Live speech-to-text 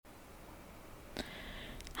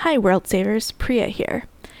Hi World Savers, Priya here.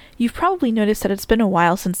 You've probably noticed that it's been a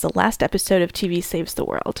while since the last episode of TV Saves the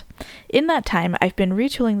World. In that time, I've been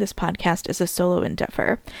retooling this podcast as a solo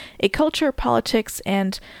endeavor, a culture, politics,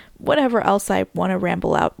 and whatever else I want to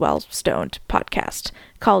ramble out while stoned podcast,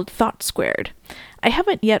 called Thought Squared. I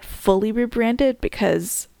haven't yet fully rebranded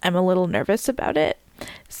because I'm a little nervous about it,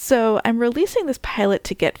 so I'm releasing this pilot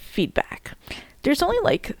to get feedback. There's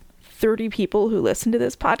only 30 people who listen to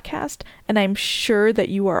this podcast, and I'm sure that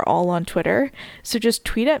you are all on Twitter, so just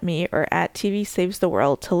tweet at me or at TV Saves the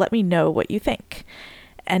World to let me know what you think.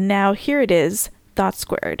 And now here it is, Thought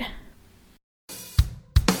Squared.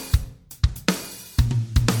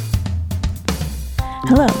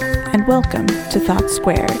 Hello, and welcome to Thought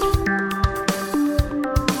Squared.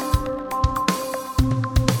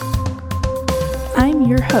 I'm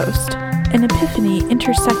your host, an epiphany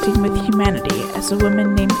intersecting with humanity as a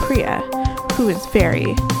woman named Priya, who is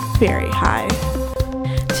very, very high.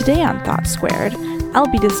 Today on Thought Squared, I'll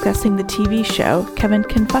be discussing the TV show Kevin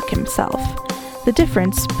Can Fuck Himself, the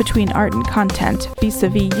difference between art and content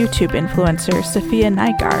vis-a-vis YouTube influencer Safiya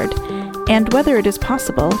Nygaard, and whether it is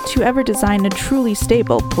possible to ever design a truly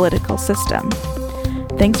stable political system.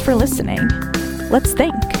 Thanks for listening. Let's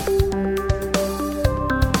think.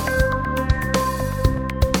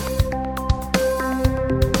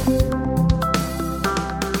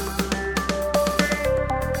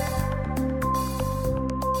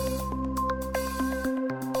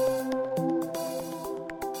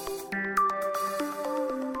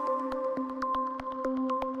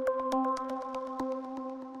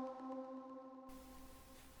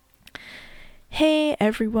 Hey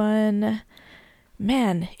everyone.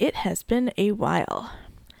 Man, it has been a while.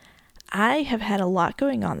 I have had a lot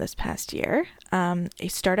going on this past year. A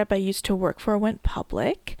startup I used to work for went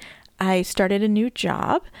public. I started a new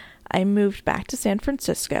job. I moved back to San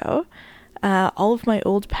Francisco. All of my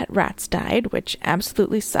old pet rats died, which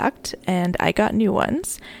absolutely sucked, and I got new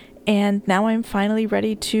ones. And now I'm finally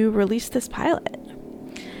ready to release this pilot.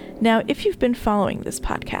 Now, if you've been following this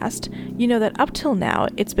podcast, you know that up till now,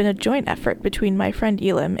 it's been a joint effort between my friend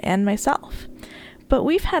Elam and myself. But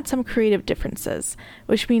we've had some creative differences,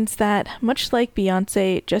 which means that, much like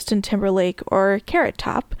Beyonce, Justin Timberlake, or Carrot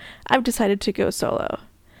Top, I've decided to go solo.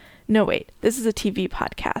 No, wait, this is a TV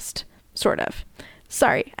podcast. Sort of.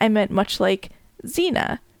 Sorry, I meant much like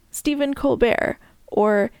Xena, Stephen Colbert,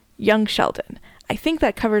 or Young Sheldon. I think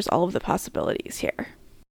that covers all of the possibilities here.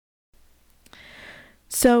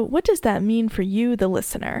 So what does that mean for you, the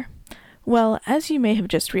listener? Well, as you may have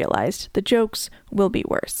just realized, the jokes will be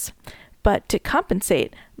worse. But to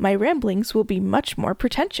compensate, my ramblings will be much more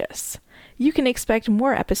pretentious. You can expect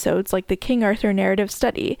more episodes like the King Arthur narrative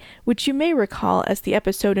study, which you may recall as the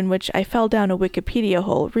episode in which I fell down a Wikipedia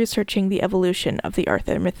hole researching the evolution of the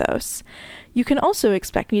Arthur mythos. You can also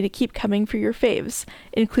expect me to keep coming for your faves,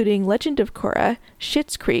 including Legend of Korra,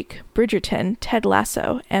 Schitt's Creek, Bridgerton, Ted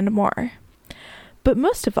Lasso, and more. But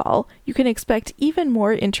most of all, you can expect even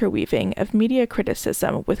more interweaving of media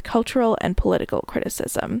criticism with cultural and political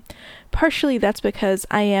criticism. Partially that's because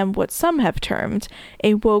I am what some have termed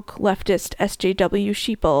a woke leftist SJW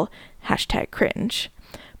sheeple, #cringe.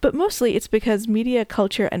 But mostly it's because media,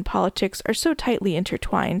 culture, and politics are so tightly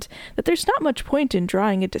intertwined that there's not much point in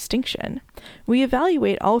drawing a distinction. We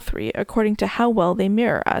evaluate all three according to how well they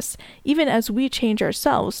mirror us, even as we change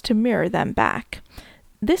ourselves to mirror them back.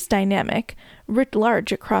 This dynamic, writ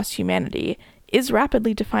large across humanity, is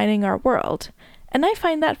rapidly defining our world, and I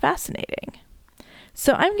find that fascinating.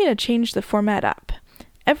 So I'm going to change the format up.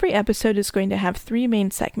 Every episode is going to have 3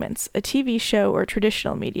 main segments: a TV show or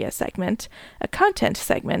traditional media segment, a content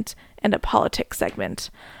segment, and a politics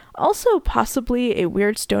segment. Also possibly a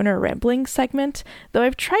weird stoner rambling segment, though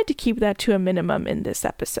I've tried to keep that to a minimum in this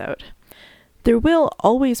episode. There will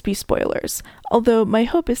always be spoilers, although my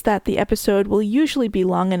hope is that the episode will usually be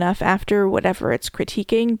long enough after whatever it's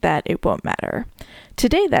critiquing that it won't matter.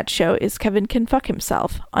 Today that show is Kevin Can Fuck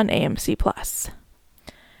Himself on AMC+.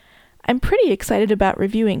 I'm pretty excited about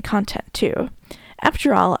reviewing content too.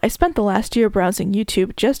 After all, I spent the last year browsing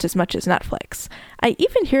YouTube just as much as Netflix. I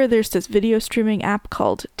even hear there's this video streaming app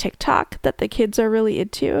called TikTok that the kids are really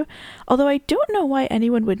into, although I don't know why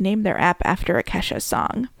anyone would name their app after a Kesha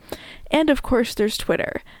song. And of course there's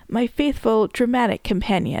Twitter, my faithful, dramatic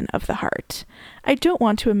companion of the heart. I don't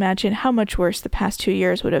want to imagine how much worse the past 2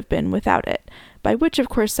 years would have been without it, by which of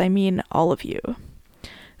course I mean all of you.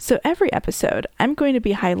 So every episode, I'm going to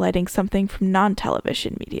be highlighting something from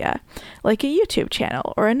non-television media, like a YouTube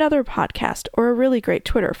channel or another podcast or a really great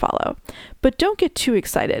Twitter follow. But don't get too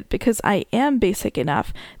excited because I am basic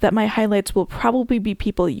enough that my highlights will probably be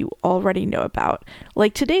people you already know about,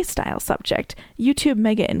 like today's style subject, YouTube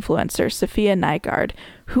mega influencer Sophia Nygaard,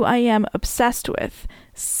 who I am obsessed with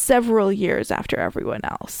several years after everyone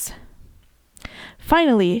else.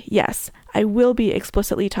 Finally, yes, I will be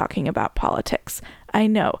explicitly talking about politics. I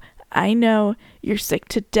know you're sick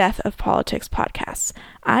to death of politics podcasts.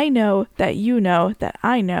 I know that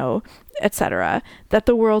I know, etc., that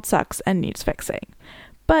the world sucks and needs fixing.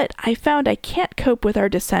 But I found I can't cope with our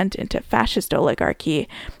descent into fascist oligarchy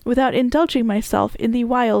without indulging myself in the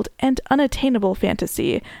wild and unattainable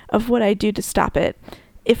fantasy of what I'd do to stop it,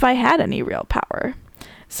 if I had any real power.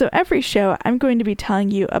 So every show, I'm going to be telling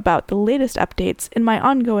you about the latest updates in my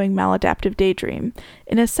ongoing maladaptive daydream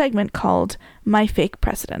in a segment called My Fake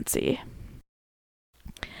Presidency.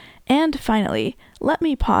 And finally, let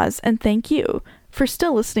me pause and thank you for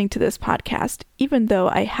still listening to this podcast, even though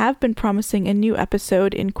I have been promising a new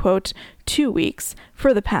episode in, quote, 2 weeks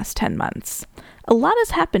for the past 10 months. A lot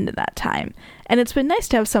has happened in that time, and it's been nice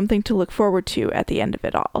to have something to look forward to at the end of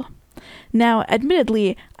it all. Now,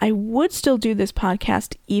 admittedly, I would still do this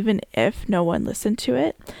podcast even if no one listened to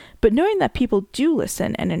it, but knowing that people do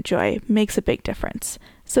listen and enjoy makes a big difference.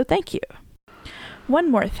 So thank you. One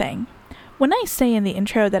more thing. When I say in the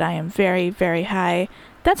intro that I am very, very high,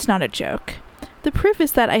 that's not a joke. The proof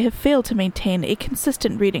is that I have failed to maintain a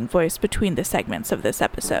consistent reading voice between the segments of this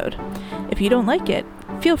episode. If you don't like it,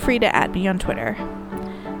 feel free to @ me on Twitter.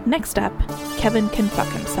 Next up, Kevin can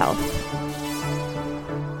fuck himself.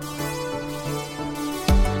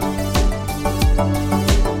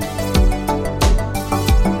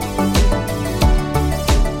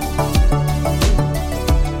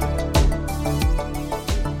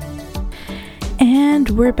 And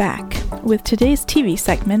we're back with today's TV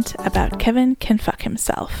segment about Kevin can fuck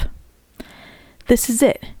himself. This is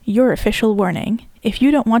it, your official warning. If you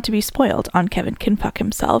don't want to be spoiled on Kevin can fuck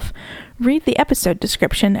himself, read the episode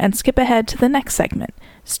description and skip ahead to the next segment,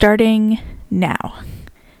 starting now.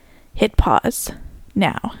 Hit pause.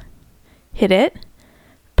 Now. Hit it.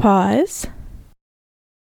 Pause.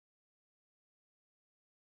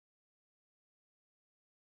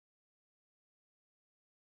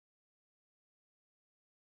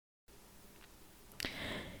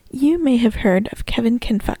 You may have heard of Kevin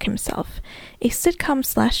Can Fuck Himself, a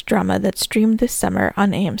sitcom/drama that streamed this summer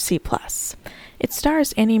on AMC+. It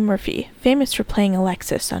stars Annie Murphy, famous for playing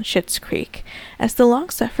Alexis on Schitt's Creek, as the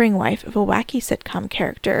long-suffering wife of a wacky sitcom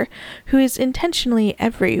character who is intentionally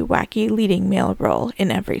every wacky leading male role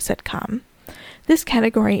in every sitcom. This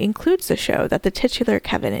category includes the show that the titular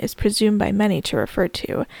Kevin is presumed by many to refer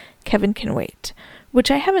to, Kevin Can Wait,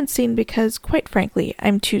 which I haven't seen because, quite frankly,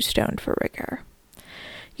 I'm too stoned for rigor.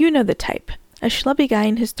 You know the type. A schlubby guy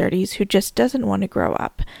in his 30s who just doesn't want to grow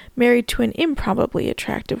up, married to an improbably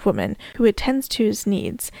attractive woman who attends to his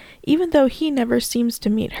needs, even though he never seems to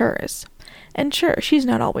meet hers. And sure, she's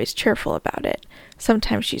not always cheerful about it.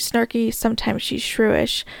 Sometimes she's snarky, sometimes she's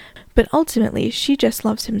shrewish, but ultimately she just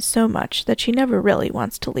loves him so much that she never really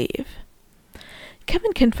wants to leave.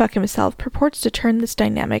 Kevin Can Fuck Himself purports to turn this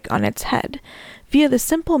dynamic on its head, via the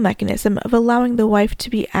simple mechanism of allowing the wife to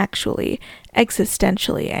be actually,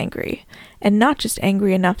 existentially angry, and not just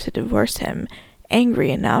angry enough to divorce him,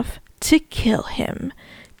 angry enough to kill him.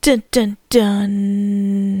 Dun dun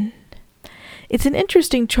dun! It's an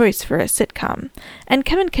interesting choice for a sitcom, and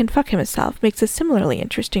Kevin Can Fuck Himself makes a similarly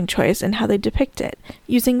interesting choice in how they depict it,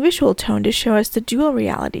 using visual tone to show us the dual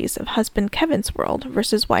realities of husband Kevin's world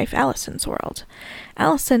versus wife Allison's world.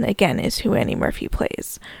 Allison, again, is who Annie Murphy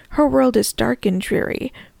plays. Her world is dark and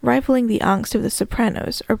dreary, rivaling the angst of The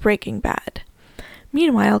Sopranos or Breaking Bad.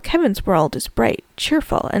 Meanwhile, Kevin's world is bright,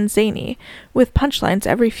 cheerful, and zany, with punchlines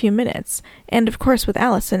every few minutes, and of course with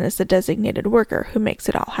Allison as the designated worker who makes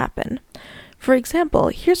it all happen. For example,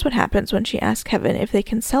 here's what happens when she asks Kevin if they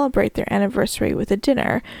can celebrate their anniversary with a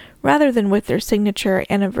dinner, rather than with their signature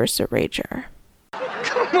anniversary-rager.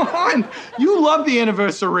 Come on! You love the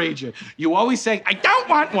anniversary-rager. You always say, I don't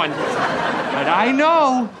want one. But I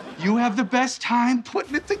know you have the best time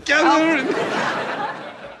putting it together.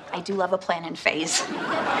 I do love a planning phase.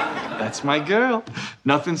 That's my girl.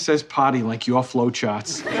 Nothing says party like your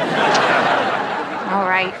flowcharts. All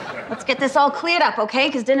right, let's get this all cleared up, okay?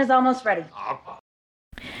 Because dinner's almost ready.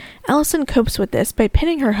 Allison copes with this by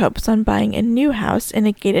pinning her hopes on buying a new house in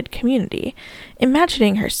a gated community,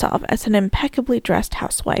 imagining herself as an impeccably dressed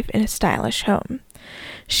housewife in a stylish home.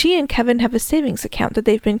 She and Kevin have a savings account that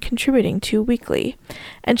they've been contributing to weekly,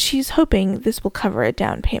 and she's hoping this will cover a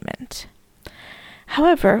down payment.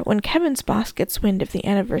 However, when Kevin's boss gets wind of the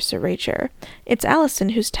anniversary-rager, it's Allison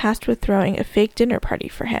who's tasked with throwing a fake dinner party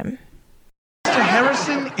for him. Mr.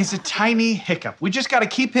 Harrison is a tiny hiccup. We just got to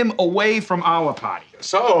keep him away from our party.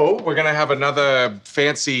 So, we're gonna have another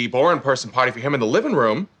fancy, boring person party for him in the living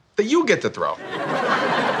room that you get to throw.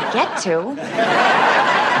 Get to?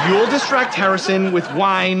 You'll distract Harrison with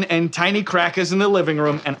wine and tiny crackers in the living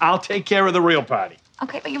room, and I'll take care of the real party.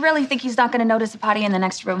 Okay, but you really think he's not gonna notice a party in the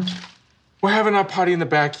next room? We're having our party in the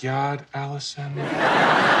backyard, Allison.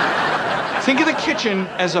 Think of the kitchen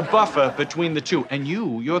as a buffer between the two. And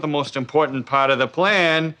you're the most important part of the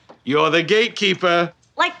plan. You're the gatekeeper.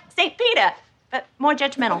 Like St. Peter, but more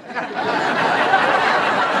judgmental.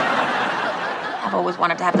 I've always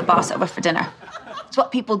wanted to have the boss over for dinner. It's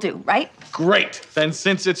what people do, right? Great. Then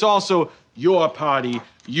since it's also your party,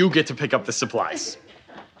 you get to pick up the supplies.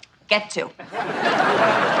 Get to.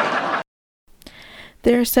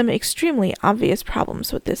 There are some extremely obvious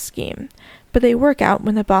problems with this scheme, but they work out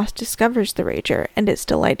when the boss discovers the rager and is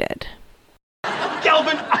delighted.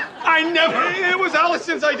 Galvin, it was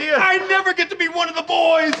Allison's idea. I never get to be one of the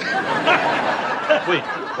boys. Wait,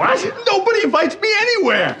 what? Nobody invites me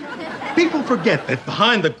anywhere. People forget that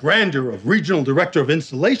behind the grandeur of regional director of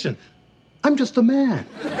installation, I'm just a man.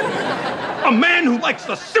 A man who likes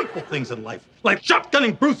the simple things in life, like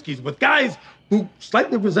shotgunning brewskis with guys who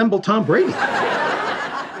slightly resemble Tom Brady.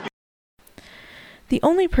 The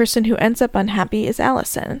only person who ends up unhappy is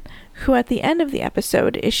Allison, who at the end of the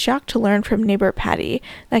episode is shocked to learn from neighbor Patty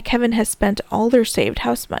that Kevin has spent all their saved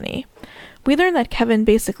house money. We learn that Kevin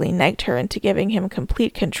basically nagged her into giving him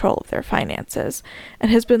complete control of their finances, and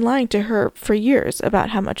has been lying to her for years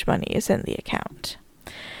about how much money is in the account.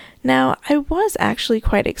 Now, I was actually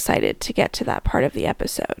quite excited to get to that part of the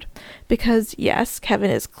episode, because yes, Kevin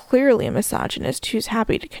is clearly a misogynist who's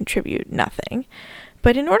happy to contribute nothing.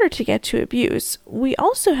 But in order to get to abuse, we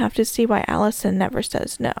also have to see why Allison never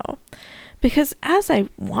says no. Because as I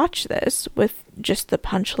watch this, with just the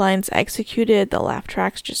punchlines executed, the laugh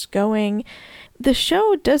tracks just going, the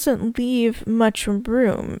show doesn't leave much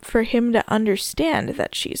room for him to understand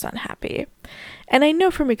that she's unhappy. And I know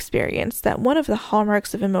from experience that one of the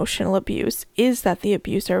hallmarks of emotional abuse is that the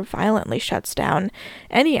abuser violently shuts down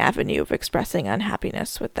any avenue of expressing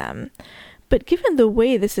unhappiness with them. But given the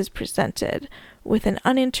way this is presented, with an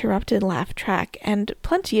uninterrupted laugh track and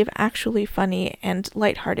plenty of actually funny and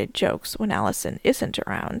lighthearted jokes when Allison isn't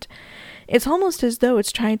around, it's almost as though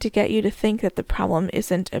it's trying to get you to think that the problem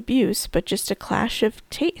isn't abuse, but just a clash of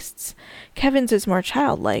tastes. Kevin's is more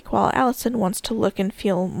childlike, while Allison wants to look and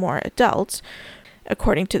feel more adult,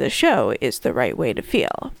 according to the show, is the right way to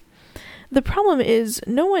feel. The problem is,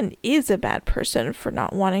 no one is a bad person for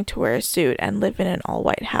not wanting to wear a suit and live in an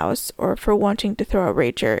all-white house, or for wanting to throw a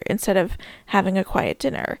rager instead of having a quiet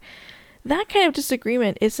dinner. That kind of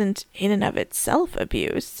disagreement isn't in and of itself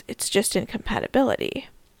abuse, it's just incompatibility.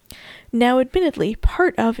 Now, admittedly,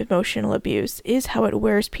 part of emotional abuse is how it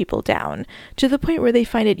wears people down, to the point where they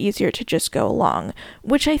find it easier to just go along,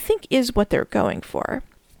 which I think is what they're going for.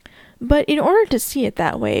 But in order to see it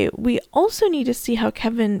that way, we also need to see how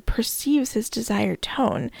Kevin perceives his desired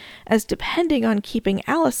tone as depending on keeping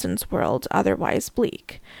Allison's world otherwise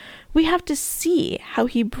bleak. We have to see how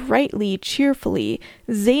he brightly, cheerfully,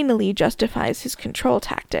 zanily justifies his control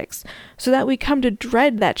tactics, so that we come to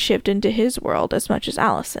dread that shift into his world as much as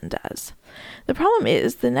Allison does. The problem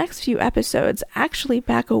is, the next few episodes actually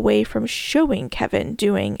back away from showing Kevin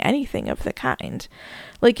doing anything of the kind.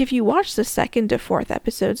 Like, if you watch the 2nd to 4th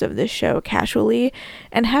episodes of this show casually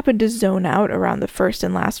and happen to zone out around the first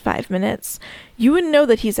and last 5 minutes, you wouldn't know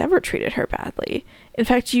that he's ever treated her badly. In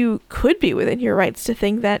fact, you could be within your rights to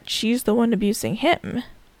think that she's the one abusing him.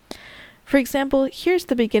 For example, here's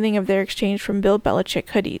the beginning of their exchange from Bill Belichick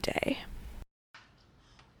Hoodie Day.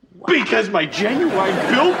 Because my genuine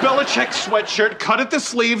Bill Belichick sweatshirt, cut at the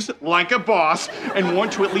sleeves like a boss, and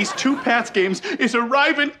worn to at least 2 Pats games, is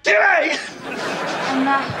arriving today! And,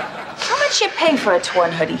 how much you pay for a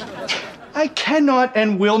torn hoodie? I cannot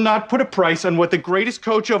and will not put a price on what the greatest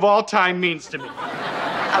coach of all time means to me.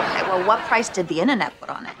 Okay, well, what price did the internet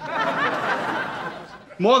put on it?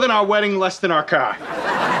 More than our wedding, less than our car.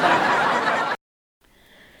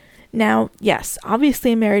 Now, yes,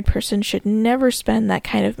 obviously a married person should never spend that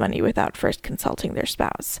kind of money without first consulting their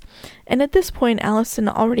spouse. And at this point, Allison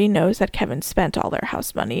already knows that Kevin spent all their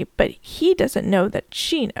house money, but he doesn't know that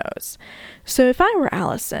she knows. So if I were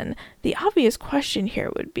Allison, the obvious question here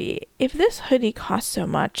would be, if this hoodie cost so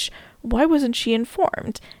much, why wasn't she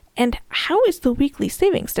informed? And how is the weekly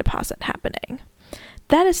savings deposit happening?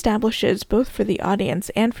 That establishes, both for the audience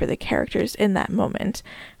and for the characters in that moment,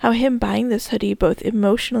 how him buying this hoodie both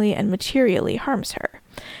emotionally and materially harms her.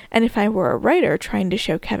 And if I were a writer trying to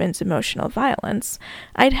show Kevin's emotional violence,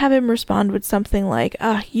 I'd have him respond with something like,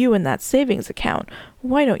 you and that savings account,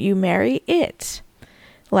 why don't you marry it?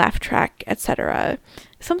 Laugh track, etc.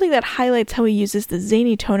 Something that highlights how he uses the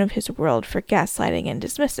zany tone of his world for gaslighting and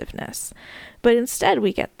dismissiveness. But instead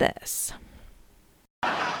we get this.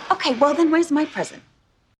 Okay, well then where's my present?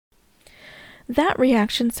 That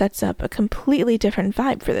reaction sets up a completely different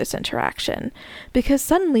vibe for this interaction, because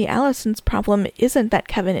suddenly Allison's problem isn't that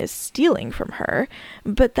Kevin is stealing from her,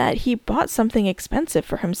 but that he bought something expensive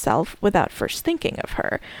for himself without first thinking of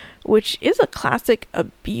her, which is a classic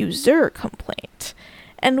abuser complaint.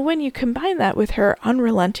 And when you combine that with her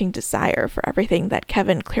unrelenting desire for everything that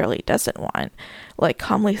Kevin clearly doesn't want, like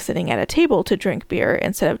calmly sitting at a table to drink beer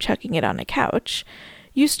instead of chucking it on a couch,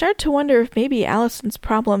 you start to wonder if maybe Allison's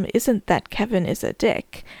problem isn't that Kevin is a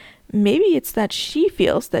dick. Maybe it's that she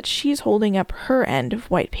feels that she's holding up her end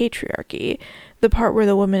of white patriarchy, the part where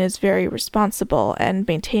the woman is very responsible and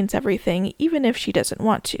maintains everything even if she doesn't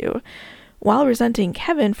want to, while resenting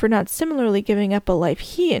Kevin for not similarly giving up a life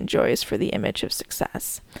he enjoys for the image of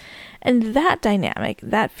success. And that dynamic,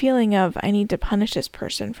 that feeling of I need to punish this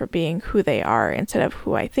person for being who they are instead of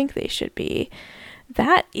who I think they should be,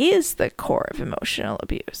 that is the core of emotional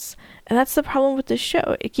abuse. And that's the problem with this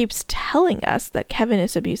show. It keeps telling us that Kevin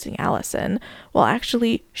is abusing Allison while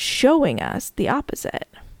actually showing us the opposite.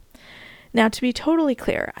 Now, to be totally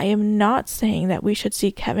clear, I am not saying that we should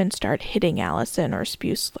see Kevin start hitting Allison or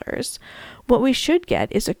spew slurs. What we should get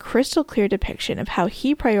is a crystal clear depiction of how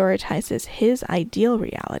he prioritizes his ideal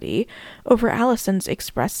reality over Allison's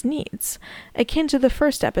expressed needs, akin to the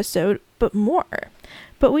first episode, but more.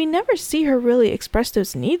 But we never see her really express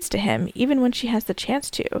those needs to him, even when she has the chance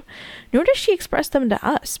to. Nor does she express them to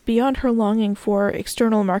us, beyond her longing for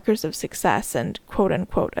external markers of success and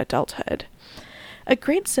quote-unquote adulthood. A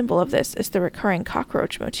great symbol of this is the recurring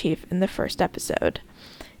cockroach motif in the first episode.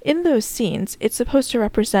 In those scenes, it's supposed to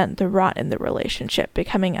represent the rot in the relationship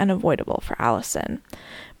becoming unavoidable for Allison.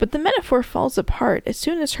 But the metaphor falls apart as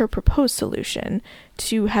soon as her proposed solution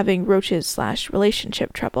to having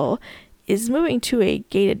roaches/relationship trouble is moving to a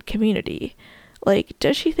gated community. Like,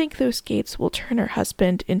 does she think those gates will turn her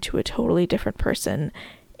husband into a totally different person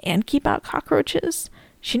and keep out cockroaches?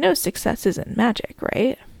 She knows success isn't magic,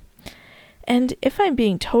 right? And if I'm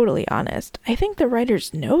being totally honest, I think the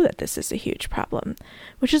writers know that this is a huge problem,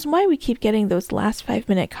 which is why we keep getting those last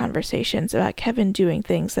 5-minute conversations about Kevin doing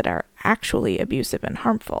things that are actually abusive and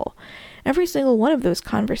harmful. Every single one of those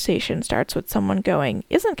conversations starts with someone going,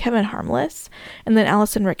 "Isn't Kevin harmless?" And then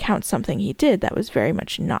Allison recounts something he did that was very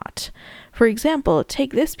much not. For example,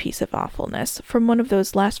 take this piece of awfulness from one of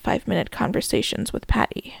those last 5-minute conversations with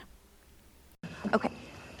Patty. Okay,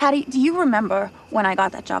 Patty, do you remember when I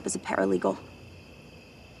got that job as a paralegal?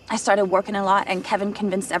 I started working a lot and Kevin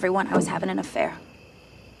convinced everyone I was having an affair.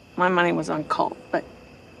 My money was on Colt, but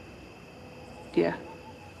yeah.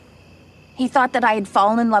 He thought that I had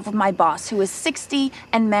fallen in love with my boss, who was 60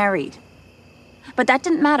 and married. But that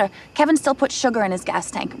didn't matter. Kevin still put sugar in his gas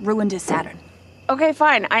tank, ruined his Saturn. Okay,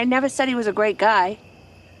 fine. I never said he was a great guy.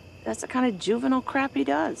 That's the kind of juvenile crap he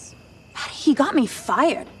does. Patty, he got me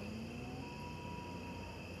fired.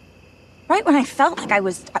 Right when I felt like I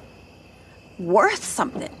was worth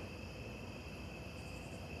something.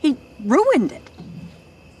 He ruined it.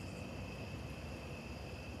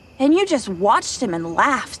 And you just watched him and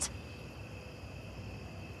laughed.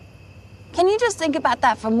 Can you just think about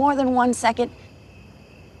that for more than 1 second?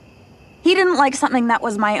 He didn't like something that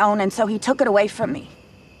was my own, and so he took it away from me.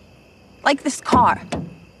 Like this car.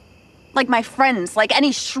 Like my friends. Like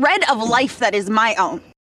any shred of life that is my own.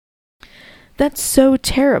 That's so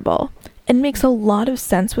terrible, and makes a lot of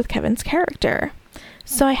sense with Kevin's character.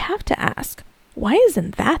 So I have to ask, why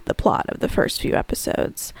isn't that the plot of the first few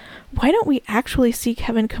episodes? Why don't we actually see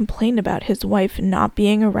Kevin complain about his wife not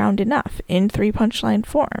being around enough in 3-punchline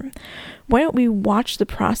form? Why don't we watch the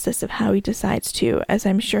process of how he decides to, as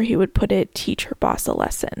I'm sure he would put it, teach her boss a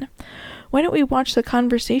lesson? Why don't we watch the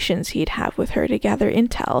conversations he'd have with her to gather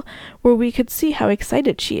intel, where we could see how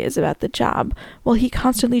excited she is about the job, while he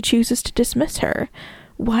constantly chooses to dismiss her?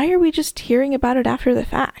 Why are we just hearing about it after the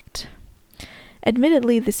fact?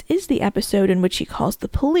 Admittedly, this is the episode in which he calls the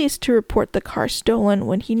police to report the car stolen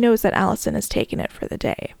when he knows that Allison has taken it for the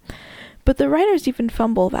day. But the writers even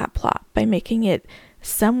fumble that plot by making it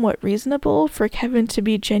somewhat reasonable for Kevin to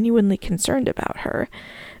be genuinely concerned about her,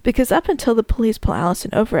 because up until the police pull Allison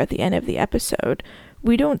over at the end of the episode,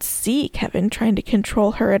 we don't see Kevin trying to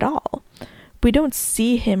control her at all. We don't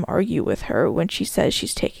see him argue with her when she says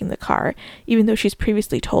she's taking the car, even though she's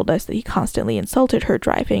previously told us that he constantly insulted her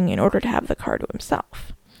driving in order to have the car to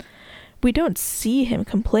himself. We don't see him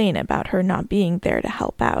complain about her not being there to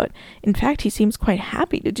help out. In fact, he seems quite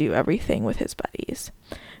happy to do everything with his buddies.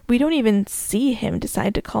 We don't even see him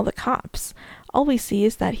decide to call the cops. All we see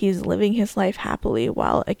is that he's living his life happily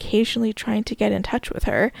while occasionally trying to get in touch with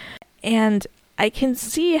her. And I can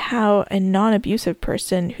see how a non-abusive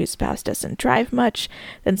person whose spouse doesn't drive much,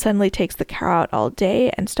 then suddenly takes the car out all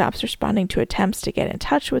day and stops responding to attempts to get in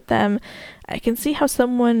touch with them. I can see how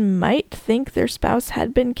someone might think their spouse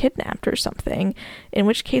had been kidnapped or something, in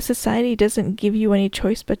which case society doesn't give you any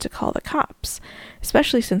choice but to call the cops,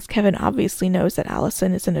 especially since Kevin obviously knows that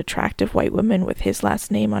Allison is an attractive white woman with his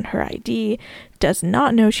last name on her ID, does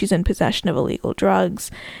not know she's in possession of illegal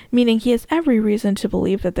drugs, meaning he has every reason to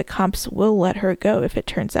believe that the cops will let her go if it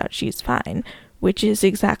turns out she's fine, which is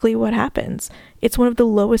exactly what happens. It's one of the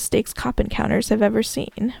lowest stakes cop encounters I've ever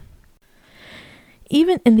seen.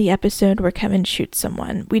 Even in the episode where Kevin shoots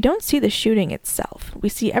someone, we don't see the shooting itself. We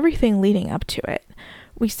see everything leading up to it.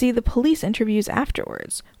 We see the police interviews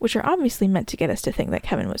afterwards, which are obviously meant to get us to think that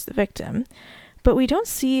Kevin was the victim. But we don't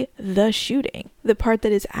see the shooting, the part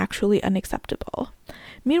that is actually unacceptable.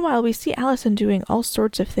 Meanwhile, we see Allison doing all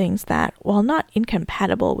sorts of things that, while not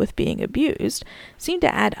incompatible with being abused, seem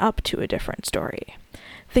to add up to a different story.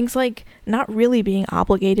 Things like not really being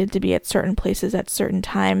obligated to be at certain places at certain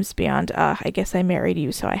times beyond, I guess I married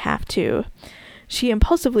you, so I have to. She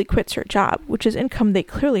impulsively quits her job, which is income they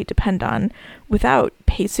clearly depend on, without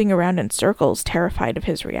pacing around in circles, terrified of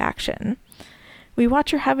his reaction. We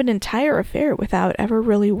watch her have an entire affair without ever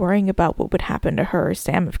really worrying about what would happen to her or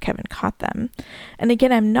Sam if Kevin caught them. And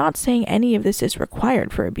again, I'm not saying any of this is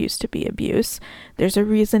required for abuse to be abuse. There's a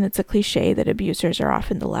reason it's a cliche that abusers are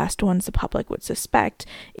often the last ones the public would suspect.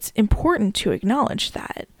 It's important to acknowledge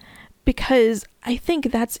that, because I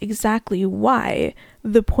think that's exactly why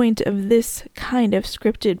the point of this kind of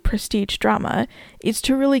scripted prestige drama is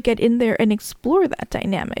to really get in there and explore that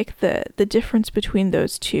dynamic, the difference between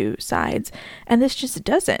those two sides. And this just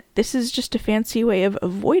doesn't. This is just a fancy way of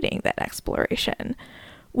avoiding that exploration,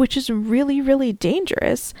 which is really, really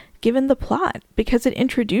dangerous given the plot, because it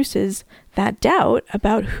introduces that doubt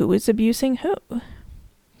about who is abusing who.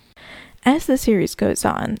 As the series goes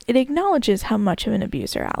on, it acknowledges how much of an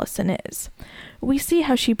abuser Allison is. We see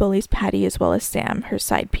how she bullies Patty as well as Sam, her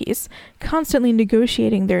side piece, constantly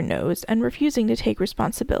negotiating their no's and refusing to take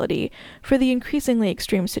responsibility for the increasingly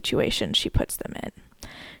extreme situations she puts them in.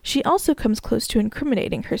 She also comes close to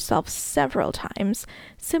incriminating herself several times,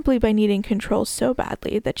 simply by needing control so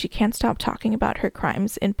badly that she can't stop talking about her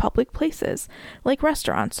crimes in public places, like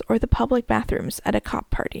restaurants or the public bathrooms at a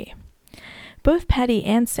cop party. Both Patty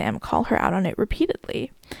and Sam call her out on it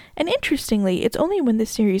repeatedly, and interestingly, it's only when the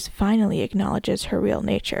series finally acknowledges her real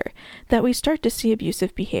nature that we start to see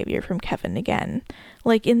abusive behavior from Kevin again,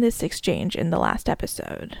 like in this exchange in the last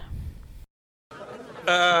episode.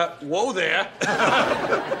 Whoa there.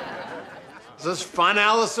 Is this fun,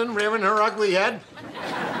 Allison, rearing her ugly head?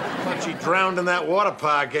 I thought she drowned in that water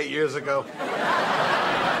park 8 years ago.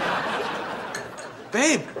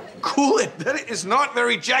 Babe, cool it. That is not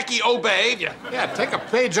very Jackie O behavior. Yeah, take a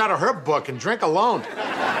page out of her book and drink alone. You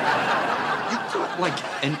got,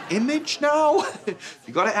 like, an image now?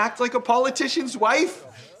 You gotta act like a politician's wife?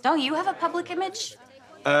 Don't you have a public image?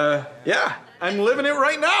 Yeah, I'm living it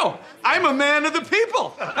right now. I'm a man of the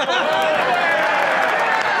people.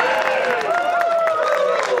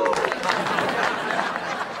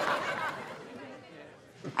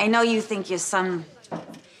 I know you think you're some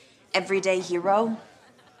everyday hero,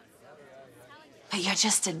 but you're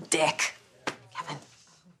just a dick, Kevin.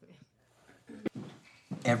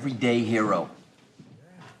 Everyday hero.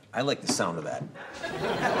 I like the sound of that.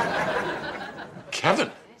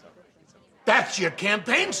 Kevin, that's your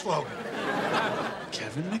campaign slogan.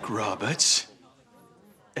 Kevin McRoberts,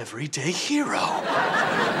 everyday hero.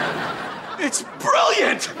 It's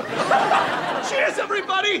brilliant! Cheers,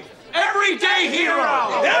 everybody! Everyday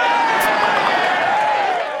hero! Yeah!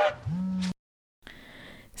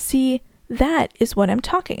 See, that is what I'm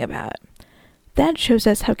talking about. That shows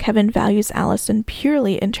us how Kevin values Allison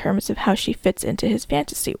purely in terms of how she fits into his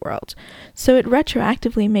fantasy world, so it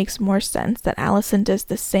retroactively makes more sense that Allison does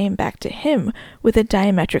the same back to him with a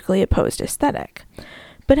diametrically opposed aesthetic.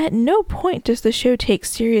 But at no point does the show take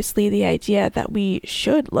seriously the idea that we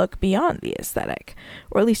should look beyond the aesthetic,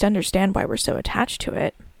 or at least understand why we're so attached to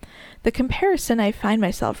it. The comparison I find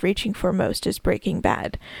myself reaching for most is Breaking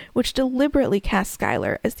Bad, which deliberately cast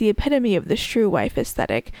Skyler as the epitome of the shrew wife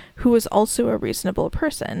aesthetic, who was also a reasonable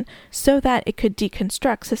person, so that it could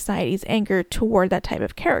deconstruct society's anger toward that type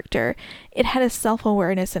of character. It had a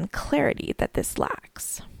self-awareness and clarity that this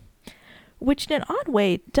lacks. Which in an odd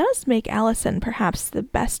way does make Allison perhaps the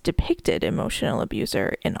best depicted emotional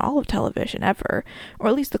abuser in all of television ever, or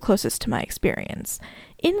at least the closest to my experience,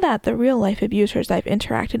 in that the real-life abusers I've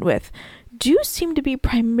interacted with do seem to be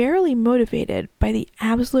primarily motivated by the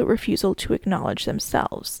absolute refusal to acknowledge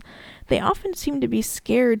themselves. They often seem to be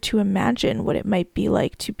scared to imagine what it might be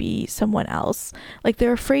like to be someone else, like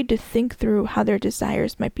they're afraid to think through how their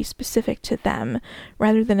desires might be specific to them,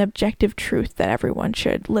 rather than objective truth that everyone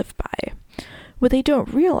should live by. What they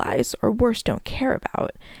don't realize, or worse, don't care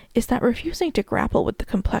about, is that refusing to grapple with the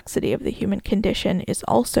complexity of the human condition is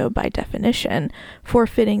also, by definition,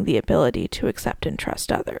 forfeiting the ability to accept and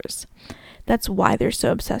trust others. That's why they're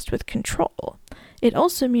so obsessed with control. It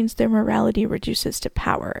also means their morality reduces to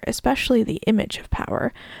power, especially the image of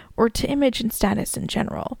power, or to image and status in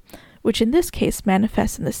general, which in this case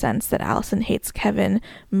manifests in the sense that Allison hates Kevin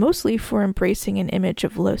mostly for embracing an image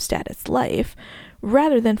of low-status life,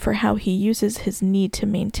 rather than for how he uses his need to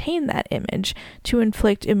maintain that image to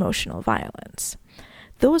inflict emotional violence.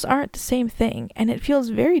 Those aren't the same thing, and it feels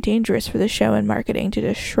very dangerous for the show and marketing to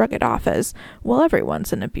just shrug it off as, well,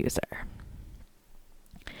 everyone's an abuser.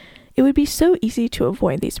 It would be so easy to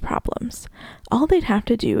avoid these problems. All they'd have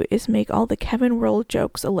to do is make all the Kevin world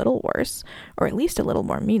jokes a little worse, or at least a little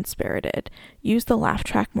more mean-spirited, use the laugh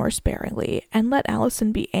track more sparingly, and let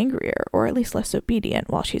Allison be angrier, or at least less obedient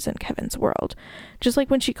while she's in Kevin's world. Just like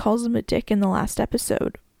when she calls him a dick in the last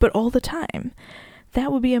episode, but all the time.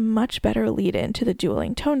 That would be a much better lead-in to the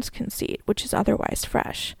dueling tones conceit, which is otherwise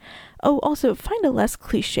fresh. Oh, also, find a less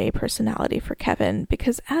cliché personality for Kevin,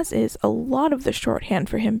 because as is, a lot of the shorthand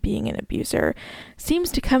for him being an abuser seems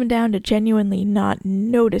to come down to genuinely not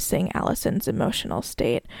noticing Allison's emotional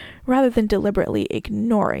state, rather than deliberately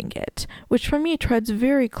ignoring it, which for me treads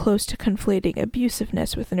very close to conflating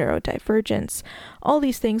abusiveness with neurodivergence, all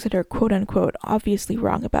these things that are quote-unquote obviously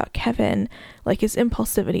wrong about Kevin, like his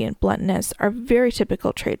impulsivity and bluntness, are very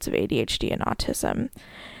typical traits of ADHD and autism.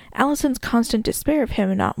 Allison's constant despair of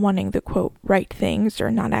him not wanting the, quote, right things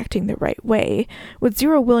or not acting the right way, with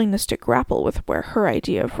zero willingness to grapple with where her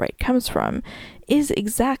idea of right comes from, is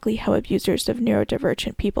exactly how abusers of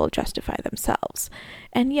neurodivergent people justify themselves.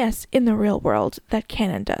 And yes, in the real world, that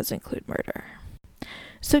can and does include murder.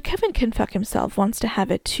 So Kevin Can Fuck Himself wants to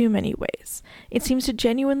have it too many ways. It seems to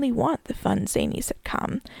genuinely want the fun, zany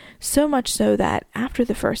sitcom. So much so that, after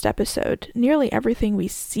the first episode, nearly everything we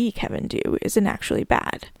see Kevin do isn't actually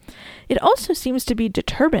bad. It also seems to be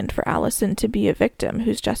determined for Allison to be a victim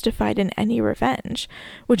who's justified in any revenge,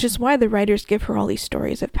 which is why the writers give her all these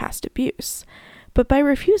stories of past abuse. But by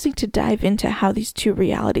refusing to dive into how these two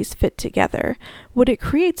realities fit together, what it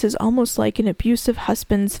creates is almost like an abusive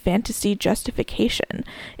husband's fantasy justification,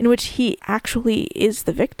 in which he actually is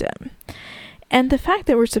the victim. And the fact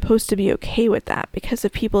that we're supposed to be okay with that because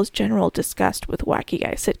of people's general disgust with wacky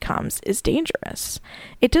guy sitcoms is dangerous.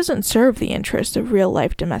 It doesn't serve the interests of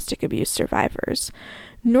real-life domestic abuse survivors,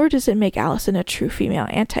 nor does it make Allison a true female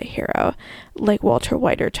anti-hero, like Walter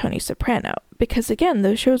White or Tony Soprano, because again,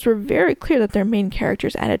 those shows were very clear that their main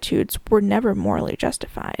characters' attitudes were never morally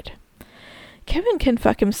justified. Kevin Can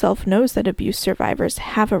Fuck Himself knows that abuse survivors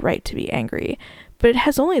have a right to be angry, but it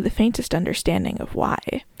has only the faintest understanding of why.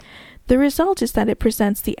 The result is that it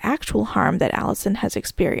presents the actual harm that Allison has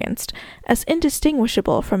experienced as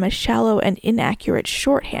indistinguishable from a shallow and inaccurate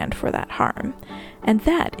shorthand for that harm, and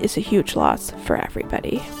that is a huge loss for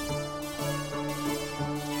everybody.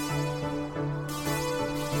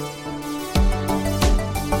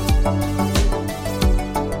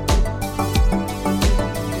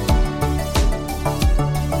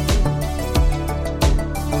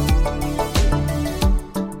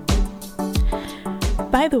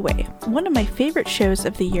 By the way, one of my favorite shows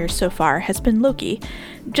of the year so far has been Loki,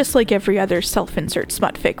 just like every other self-insert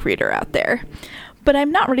smutfic reader out there. But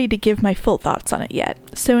I'm not ready to give my full thoughts on it yet,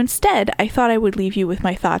 so instead I thought I would leave you with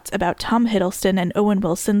my thoughts about Tom Hiddleston and Owen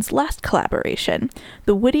Wilson's last collaboration,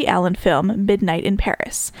 the Woody Allen film Midnight in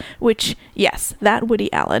Paris, which, yes, that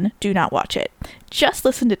Woody Allen, do not watch it. Just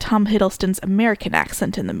listen to Tom Hiddleston's American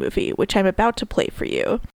accent in the movie, which I'm about to play for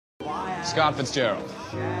you. Scott Fitzgerald.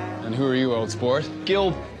 And who are you, old sport?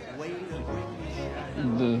 Gil.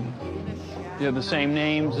 The same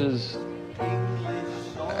names as...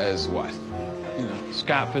 As what? You know,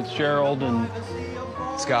 Scott Fitzgerald and...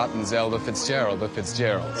 Scott and Zelda Fitzgerald, the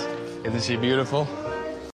Fitzgeralds. Isn't she beautiful?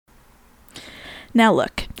 Now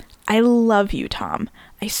look, I love you, Tom.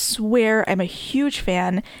 I swear I'm a huge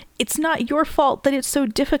fan. It's not your fault that it's so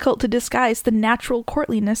difficult to disguise the natural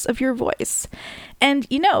courtliness of your voice. And,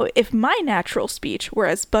 if my natural speech were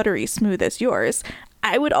as buttery smooth as yours,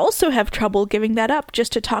 I would also have trouble giving that up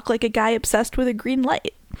just to talk like a guy obsessed with a green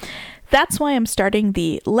light. That's why I'm starting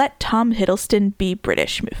the Let Tom Hiddleston Be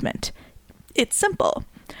British movement. It's simple.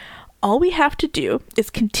 All we have to do is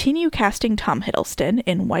continue casting Tom Hiddleston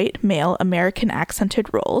in white, male, American accented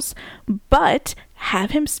roles, but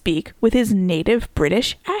have him speak with his native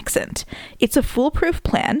British accent. It's a foolproof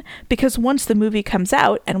plan because once the movie comes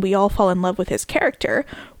out and we all fall in love with his character,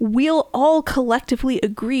 we'll all collectively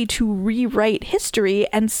agree to rewrite history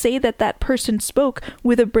and say that that person spoke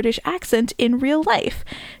with a British accent in real life.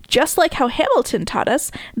 Just like how Hamilton taught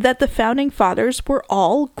us that the founding fathers were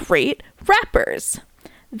all great rappers.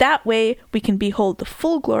 That way, we can behold the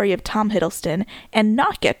full glory of Tom Hiddleston and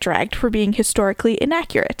not get dragged for being historically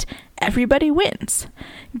inaccurate. Everybody wins.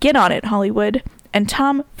 Get on it, Hollywood. And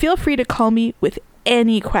Tom, feel free to call me with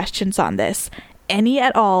any questions on this. Any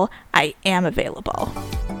at all, I am available.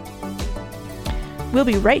 We'll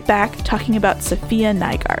be right back talking about Safiya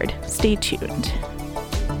Nygaard. Stay tuned.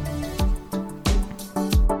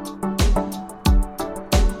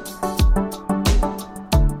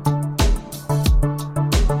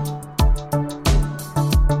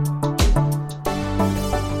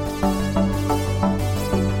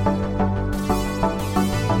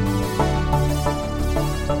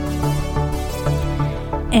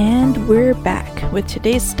 And we're back with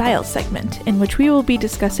today's style segment, in which we will be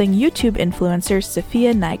discussing YouTube influencer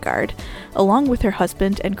Safiya Nygaard, along with her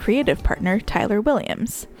husband and creative partner Tyler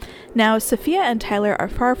Williams. Now, Safiya and Tyler are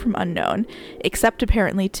far from unknown, except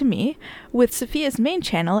apparently to me, with Safiya's main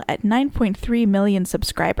channel at 9.3 million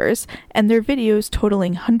subscribers, and their videos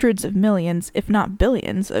totaling hundreds of millions, if not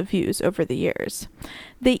billions, of views over the years.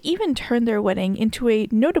 They even turned their wedding into a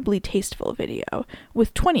notably tasteful video,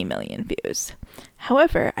 with 20 million views.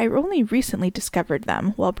 However, I only recently discovered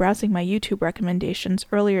them while browsing my YouTube recommendations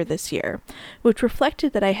earlier this year, which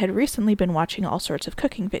reflected that I had recently been watching all sorts of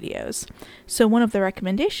cooking videos. So one of the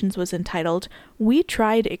recommendations was entitled, "We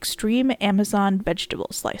Tried Extreme Amazon Vegetable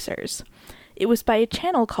Slicers." It was by a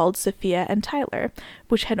channel called Safiya and Tyler,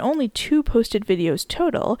 which had only 2 posted videos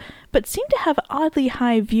total, but seemed to have oddly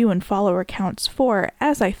high view and follower counts for,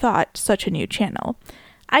 as I thought, such a new channel.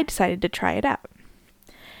 I decided to try it out.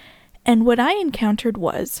 And what I encountered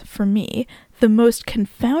was, for me, the most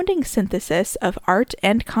confounding synthesis of art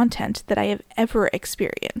and content that I have ever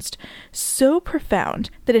experienced. So profound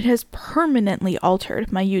that it has permanently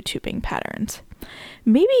altered my YouTubing patterns.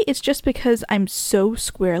 Maybe it's just because I'm so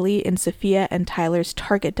squarely in Safiya and Tyler's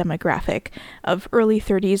target demographic of early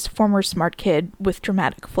 30s former smart kid with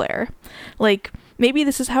dramatic flair. Like, maybe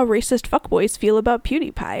this is how racist fuckboys feel about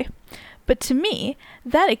PewDiePie. But to me,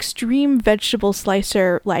 that extreme vegetable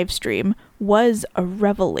slicer livestream was a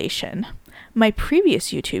revelation. My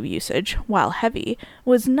previous YouTube usage, while heavy,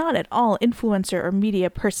 was not at all influencer or media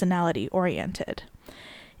personality oriented.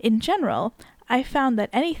 In general, I found that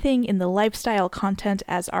anything in the lifestyle content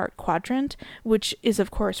as art quadrant, which is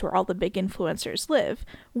of course where all the big influencers live,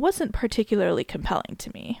 wasn't particularly compelling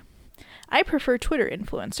to me. I prefer Twitter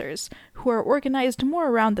influencers, who are organized more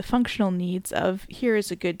around the functional needs of here is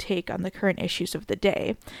a good take on the current issues of the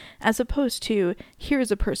day, as opposed to here is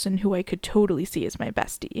a person who I could totally see as my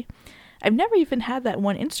bestie. I've never even had that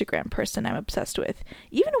one Instagram person I'm obsessed with,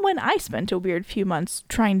 even when I spent a weird few months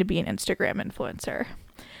trying to be an Instagram influencer.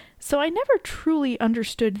 So I never truly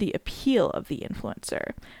understood the appeal of the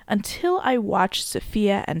influencer until I watched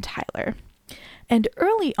Safiya and Tyler. And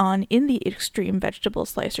early on in the Extreme Vegetable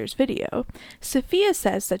Slicers video, Safiya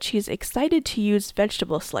says that she's excited to use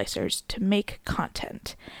vegetable slicers to make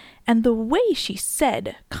content. And the way she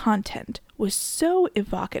said content was so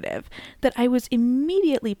evocative that I was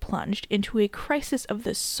immediately plunged into a crisis of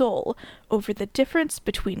the soul over the difference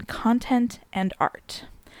between content and art.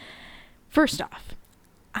 First off,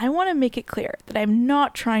 I want to make it clear that I'm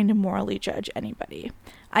not trying to morally judge anybody.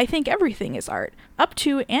 I think everything is art, up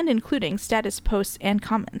to and including status posts and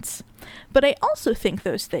comments. But I also think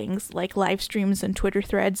those things, like live streams and Twitter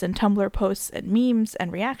threads and Tumblr posts and memes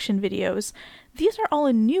and reaction videos, these are all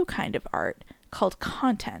a new kind of art called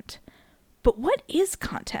content. But what is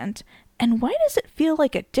content, and why does it feel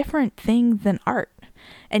like a different thing than art?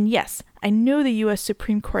 And yes, I know the US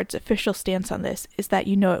Supreme Court's official stance on this is that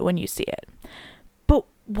you know it when you see it. But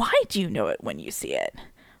why do you know it when you see it?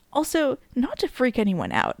 Also, not to freak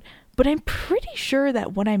anyone out, but I'm pretty sure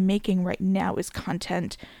that what I'm making right now is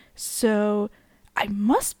content, so I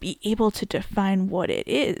must be able to define what it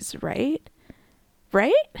is, right?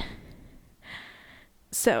 Right?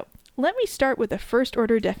 So, Let me start with a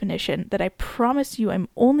first-order definition that I promise you I'm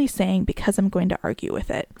only saying because I'm going to argue with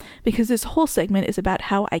it, because this whole segment is about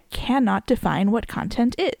how I cannot define what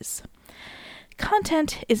content is.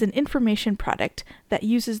 Content is an information product that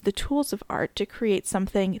uses the tools of art to create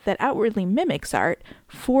something that outwardly mimics art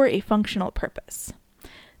for a functional purpose.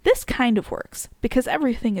 This kind of works because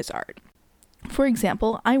everything is art. For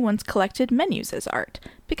example, I once collected menus as art,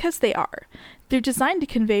 because they are. They're designed to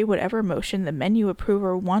convey whatever emotion the menu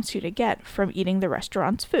approver wants you to get from eating the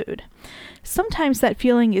restaurant's food. Sometimes that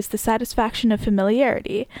feeling is the satisfaction of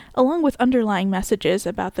familiarity, along with underlying messages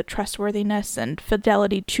about the trustworthiness and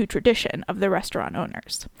fidelity to tradition of the restaurant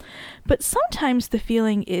owners. But sometimes the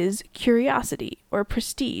feeling is curiosity, or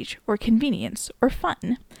prestige, or convenience, or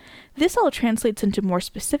fun. This all translates into more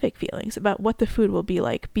specific feelings about what the food will be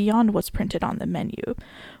like beyond what's printed on the menu,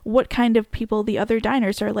 what kind of people the other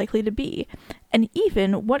diners are likely to be, and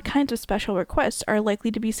even what kinds of special requests are likely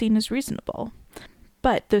to be seen as reasonable.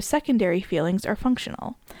 But those secondary feelings are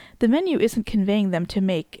functional. The menu isn't conveying them to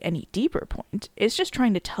make any deeper point, it's just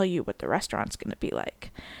trying to tell you what the restaurant's going to be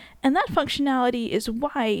like. And that functionality is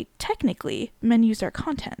why, technically, menus are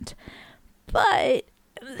content. But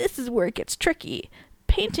this is where it gets tricky.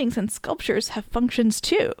 Paintings and sculptures have functions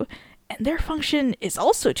too, and their function is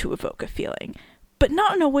also to evoke a feeling, but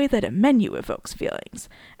not in a way that a menu evokes feelings.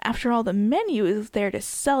 After all, the menu is there to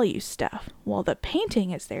sell you stuff, while the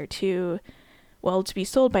painting is there to be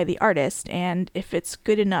sold by the artist, and if it's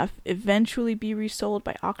good enough, eventually be resold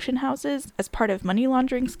by auction houses as part of money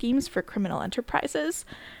laundering schemes for criminal enterprises.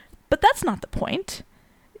 But that's not the point,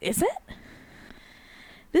 is it?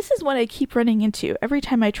 This is what I keep running into every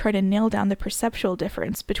time I try to nail down the perceptual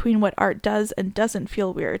difference between what art does and doesn't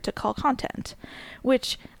feel weird to call content,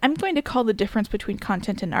 which I'm going to call the difference between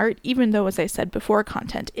content and art, even though, as I said before,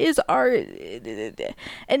 content is art.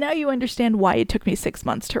 And now you understand why it took me 6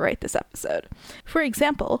 months to write this episode. For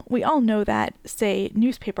example, we all know that, say,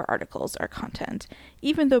 newspaper articles are content,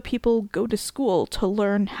 even though people go to school to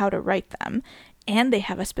learn how to write them, and they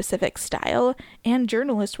have a specific style, and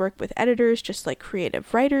journalists work with editors just like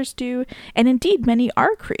creative writers do, and indeed many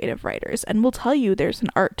are creative writers, and will tell you there's an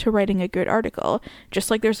art to writing a good article, just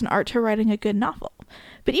like there's an art to writing a good novel.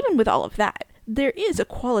 But even with all of that, there is a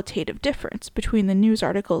qualitative difference between the news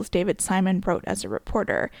articles David Simon wrote as a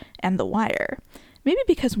reporter and The Wire. Maybe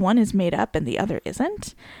because one is made up and the other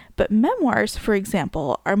isn't, but memoirs, for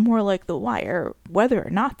example, are more like The Wire, whether or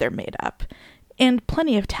not they're made up. And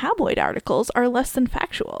plenty of tabloid articles are less than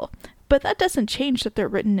factual, but that doesn't change that they're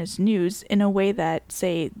written as news in a way that,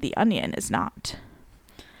 say, The Onion is not.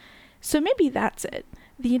 So maybe that's it.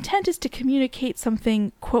 The intent is to communicate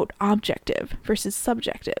something, quote, objective versus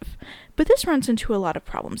subjective, but this runs into a lot of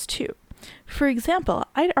problems too. For example,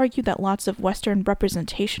 I'd argue that lots of Western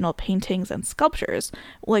representational paintings and sculptures,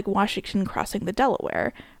 like Washington crossing the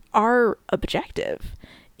Delaware, are objective.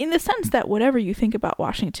 In the sense that whatever you think about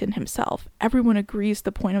Washington himself, everyone agrees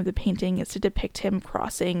the point of the painting is to depict him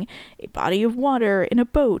crossing a body of water in a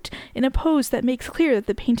boat, in a pose that makes clear that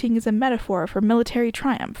the painting is a metaphor for military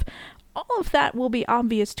triumph. All of that will be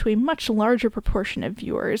obvious to a much larger proportion of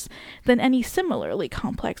viewers than any similarly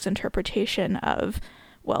complex interpretation of,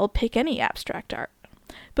 well, pick any abstract art.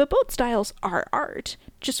 But both styles are art,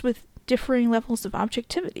 just with differing levels of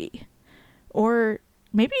objectivity. Or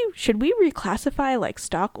maybe should we reclassify like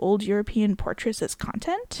stock old European portraits as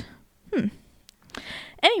content?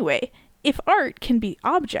 Anyway, if art can be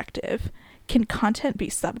objective, can content be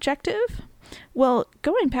subjective? Well,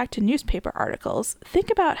 going back to newspaper articles,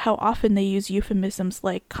 think about how often they use euphemisms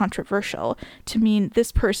like controversial to mean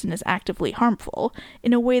this person is actively harmful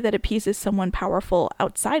in a way that appeases someone powerful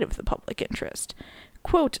outside of the public interest.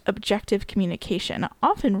 Quote, objective communication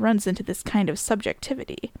often runs into this kind of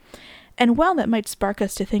subjectivity. And while that might spark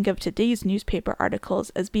us to think of today's newspaper articles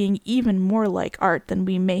as being even more like art than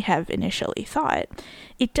we may have initially thought,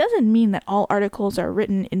 it doesn't mean that all articles are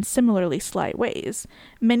written in similarly sly ways.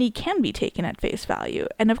 Many can be taken at face value,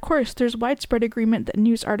 and of course there's widespread agreement that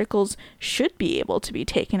news articles should be able to be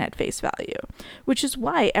taken at face value, which is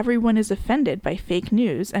why everyone is offended by fake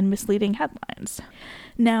news and misleading headlines.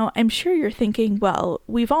 Now, I'm sure you're thinking, well,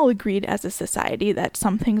 we've all agreed as a society that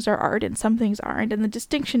some things are art and some things aren't, and the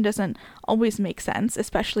distinction doesn't always make sense,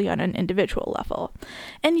 especially on an individual level.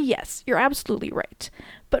 And yes, you're absolutely right.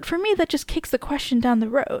 But for me, that just kicks the question down the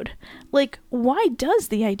road. Like, why does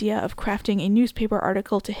the idea of crafting a newspaper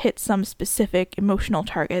article to hit some specific emotional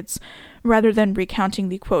targets, rather than recounting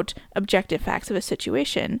the, quote, objective facts of a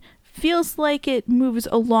situation, feels like it moves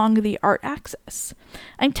along the art axis?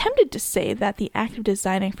 I'm tempted to say that the act of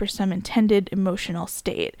designing for some intended emotional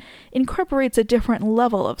state incorporates a different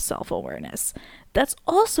level of self-awareness, That's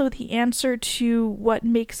also the answer to what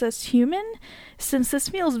makes us human, since this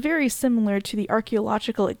feels very similar to the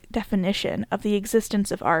archaeological definition of the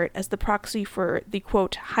existence of art as the proxy for the,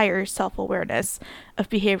 quote, higher self-awareness of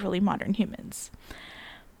behaviorally modern humans.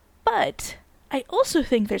 But I also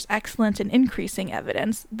think there's excellent and increasing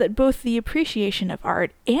evidence that both the appreciation of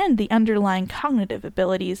art and the underlying cognitive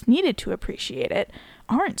abilities needed to appreciate it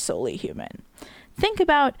aren't solely human. Think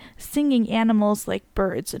about singing animals like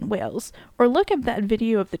birds and whales, or look at that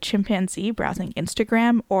video of the chimpanzee browsing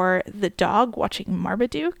Instagram, or the dog watching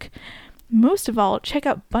Marmaduke. Most of all, check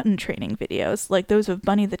out button training videos like those of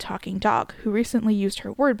Bunny the talking dog, who recently used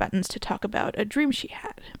her word buttons to talk about a dream she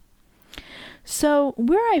had. So,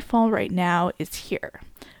 where I fall right now is here.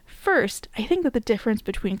 First, I think that the difference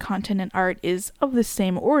between content and art is of the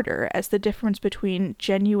same order as the difference between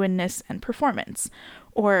genuineness and performance,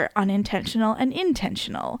 or unintentional and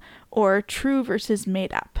intentional, or true versus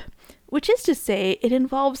made up. Which is to say, it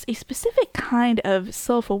involves a specific kind of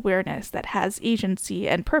self-awareness that has agency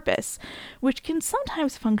and purpose, which can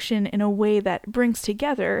sometimes function in a way that brings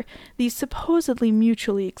together these supposedly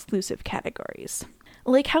mutually exclusive categories.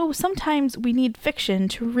 Like how sometimes we need fiction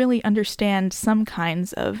to really understand some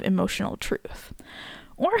kinds of emotional truth.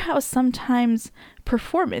 Or how sometimes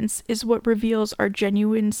performance is what reveals our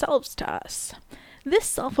genuine selves to us. This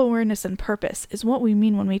self-awareness and purpose is what we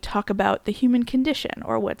mean when we talk about the human condition,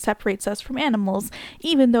 or what separates us from animals,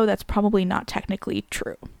 even though that's probably not technically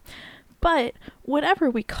true. But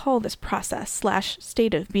whatever we call this process /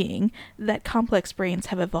 state of being that complex brains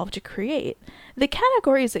have evolved to create, the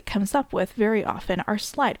categories it comes up with very often are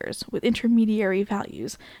sliders with intermediary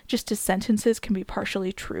values, just as sentences can be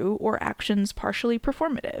partially true or actions partially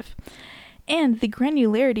performative. And the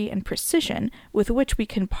granularity and precision with which we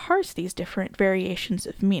can parse these different variations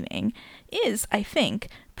of meaning is, I think,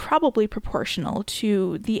 probably proportional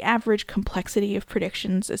to the average complexity of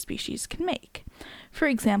predictions a species can make. For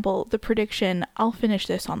example, the prediction, "I'll finish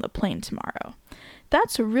this on the plane tomorrow."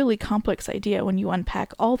 That's a really complex idea when you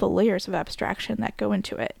unpack all the layers of abstraction that go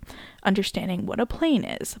into it. Understanding what a plane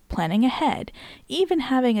is, planning ahead, even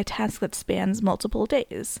having a task that spans multiple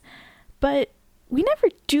days. But we never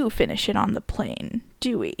do finish it on the plane,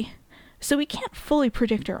 do we? So we can't fully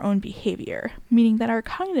predict our own behavior, meaning that our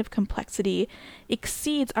cognitive complexity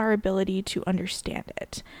exceeds our ability to understand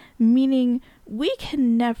it, meaning we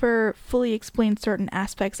can never fully explain certain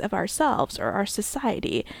aspects of ourselves or our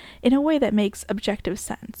society in a way that makes objective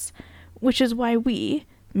sense, which is why we,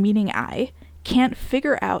 meaning I, can't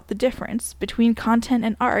figure out the difference between content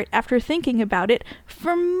and art after thinking about it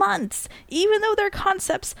for months, even though they're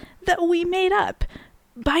concepts that we made up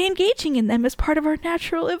by engaging in them as part of our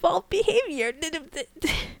natural evolved behavior.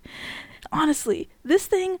 Honestly, this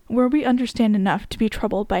thing where we understand enough to be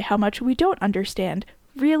troubled by how much we don't understand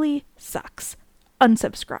really sucks.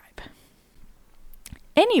 Unsubscribe.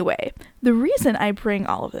 Anyway, the reason I bring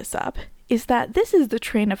all of this up is that this is the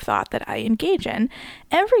train of thought that I engage in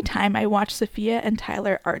every time I watch Sophia and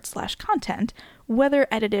Tyler art / content, whether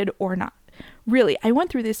edited or not. Really, I went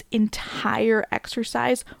through this entire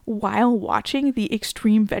exercise while watching the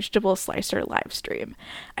Extreme Vegetable Slicer livestream.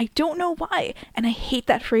 I don't know why, and I hate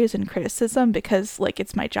that phrase in criticism because,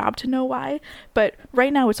 it's my job to know why, but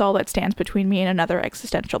right now it's all that stands between me and another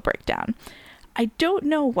existential breakdown. I don't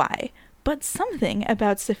know why, but something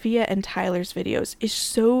about Sophia and Tyler's videos is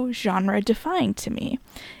so genre-defying to me.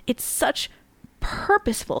 It's such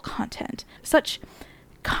purposeful content, such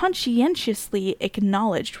conscientiously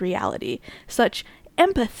acknowledged reality, such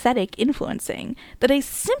empathetic influencing, that I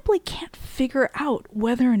simply can't figure out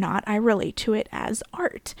whether or not I relate to it as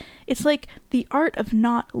art. It's like the art of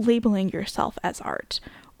not labeling yourself as art.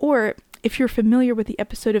 Or, if you're familiar with the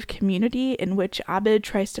episode of Community in which Abed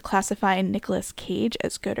tries to classify Nicolas Cage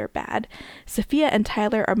as good or bad, Sophia and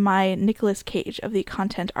Tyler are my Nicolas Cage of the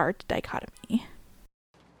content-art dichotomy.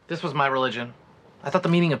 This was my religion. I thought the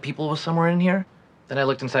meaning of people was somewhere in here. Then I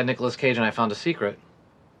looked inside Nicolas Cage and I found a secret.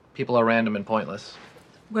 People are random and pointless.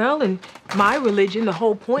 Well, in my religion, the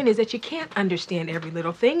whole point is that you can't understand every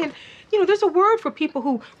little thing. And, there's a word for people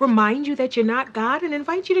who remind you that you're not God and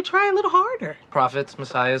invite you to try a little harder. Prophets,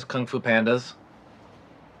 messiahs, kung fu pandas.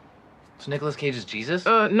 So Nicolas Cage is Jesus?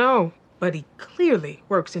 No. But he clearly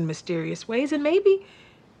works in mysterious ways, and maybe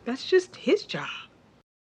that's just his job.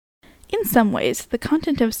 In some ways, the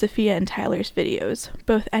content of Sophia and Tyler's videos,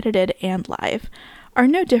 both edited and live, are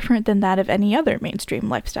no different than that of any other mainstream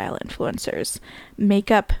lifestyle influencers.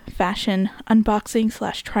 Makeup, fashion, unboxing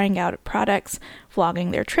 / trying out products,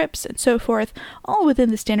 vlogging their trips, and so forth, all within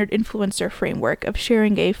the standard influencer framework of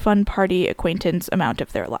sharing a fun party acquaintance amount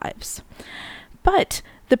of their lives. But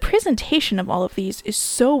The presentation of all of these is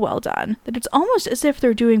so well done that it's almost as if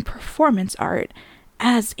they're doing performance art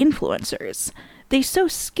as influencers. They so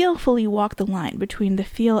skillfully walk the line between the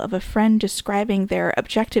feel of a friend describing their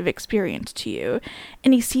objective experience to you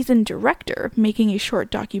and a seasoned director making a short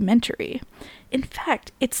documentary. In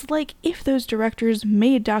fact, it's like if those directors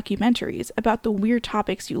made documentaries about the weird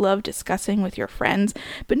topics you love discussing with your friends,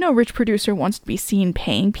 but no rich producer wants to be seen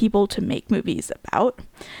paying people to make movies about.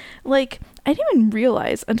 Like, I didn't even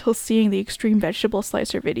realize until seeing the Extreme Vegetable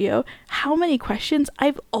Slicer video how many questions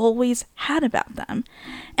I've always had about them.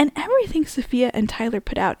 And everything Sophia and Tyler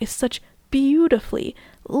put out is such beautifully,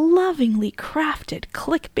 lovingly crafted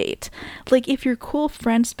clickbait. Like if your cool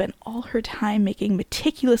friend spent all her time making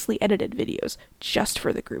meticulously edited videos just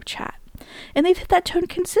for the group chat. And they've hit that tone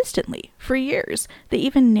consistently for years. They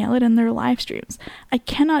even nail it in their live streams. I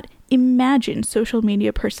cannot imagine social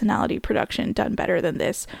media personality production done better than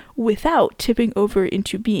this without tipping over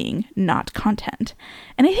into being not content.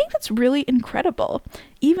 And I think that's really incredible,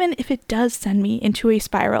 even if it does send me into a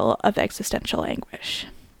spiral of existential anguish.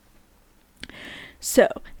 So,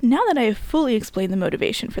 now that I have fully explained the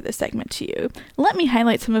motivation for this segment to you, let me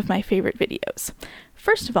highlight some of my favorite videos.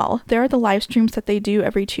 First of all, there are the live streams that they do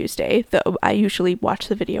every Tuesday, though I usually watch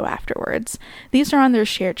the video afterwards. These are on their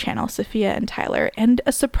shared channel, Sophia and Tyler, and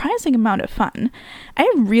a surprising amount of fun.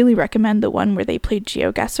 I really recommend the one where they played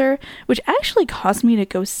GeoGuessr, which actually caused me to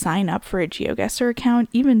go sign up for a GeoGuessr account,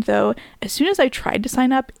 even though as soon as I tried to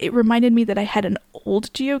sign up, it reminded me that I had an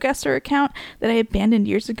old GeoGuessr account that I abandoned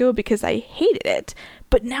years ago because I hated it.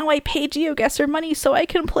 But now I pay GeoGuessr money so I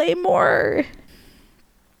can play more.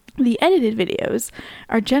 The edited videos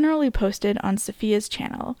are generally posted on Sophia's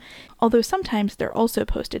channel, although sometimes they're also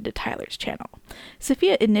posted to Tyler's channel.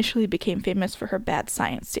 Sophia initially became famous for her Bad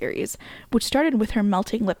Science series, which started with her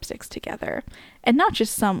melting lipsticks together. And not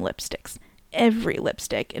just some lipsticks, every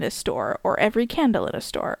lipstick in a store, or every candle in a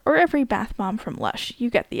store, or every bath bomb from Lush. You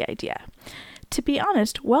get the idea. To be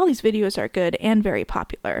honest, while these videos are good and very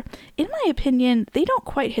popular, in my opinion, they don't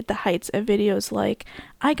quite hit the heights of videos like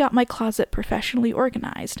I Got My Closet Professionally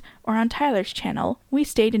Organized, or on Tyler's channel, We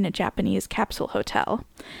Stayed in a Japanese Capsule Hotel.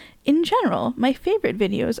 In general, my favorite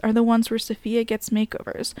videos are the ones where Sophia gets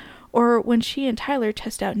makeovers, or when she and Tyler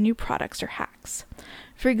test out new products or hacks.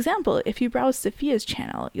 For example, if you browse Sophia's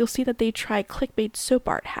channel, you'll see that they try clickbait soap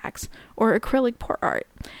art hacks, or acrylic pour art.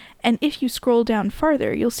 And if you scroll down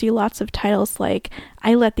farther, you'll see lots of titles like,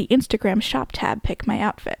 I let the Instagram shop tab pick my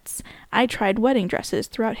outfits. I tried wedding dresses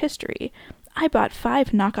throughout history. I bought 5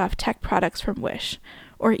 knockoff tech products from Wish.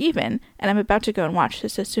 Or even, and I'm about to go and watch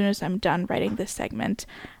this as soon as I'm done writing this segment,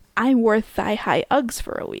 I wore thigh-high Uggs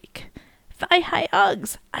for a week. Thigh-high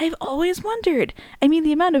Uggs! I've always wondered. I mean,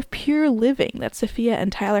 the amount of pure living that Sophia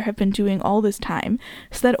and Tyler have been doing all this time,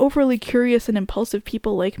 so that overly curious and impulsive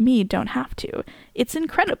people like me don't have to. It's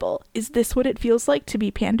incredible. Is this what it feels like to be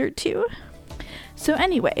pandered to? So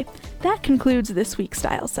anyway, that concludes this week's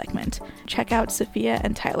Style segment. Check out Sophia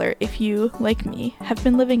and Tyler if you, like me, have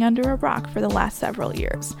been living under a rock for the last several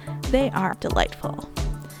years. They are delightful.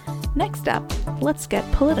 Next up, let's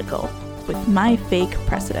get political with My Fake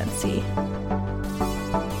Presidency.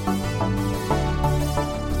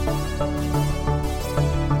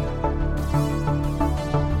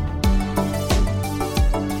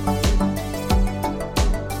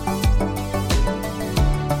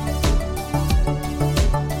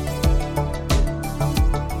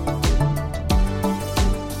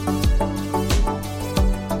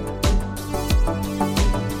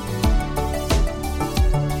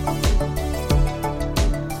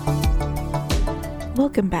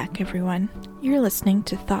 Welcome back, everyone. You're listening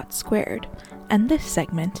to Thought Squared, and this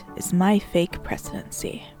segment is My Fake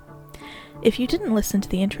Presidency. If you didn't listen to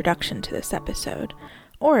the introduction to this episode,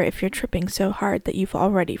 or if you're tripping so hard that you've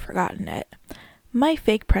already forgotten it, My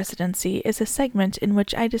Fake Presidency is a segment in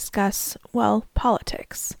which I discuss, well,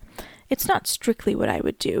 politics. It's not strictly what I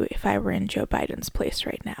would do if I were in Joe Biden's place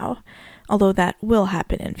right now, although that will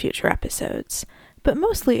happen in future episodes. But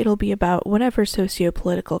mostly it'll be about whatever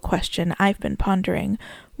socio-political question I've been pondering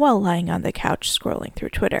while lying on the couch scrolling through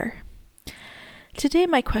Twitter. Today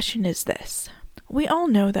my question is this. We all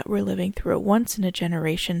know that we're living through a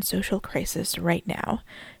once-in-a-generation social crisis right now,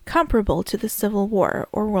 comparable to the Civil War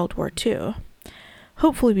or World War II.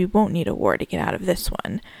 Hopefully we won't need a war to get out of this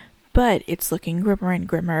one, but it's looking grimmer and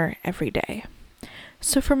grimmer every day.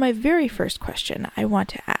 So for my very first question, I want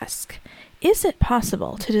to ask, is it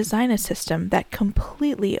possible to design a system that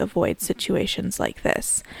completely avoids situations like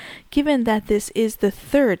this, given that this is the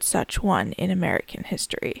third such one in American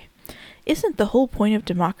history? Isn't the whole point of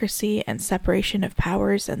democracy and separation of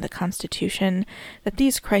powers and the Constitution that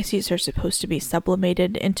these crises are supposed to be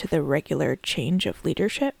sublimated into the regular change of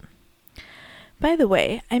leadership? By the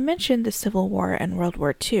way, I mentioned the Civil War and World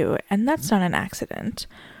War II, and that's not an accident.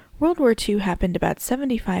 World War II happened about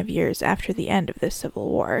 75 years after the end of the Civil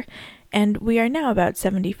War, and we are now about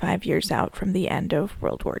 75 years out from the end of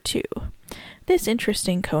World War II. This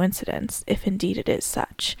interesting coincidence, if indeed it is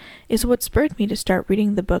such, is what spurred me to start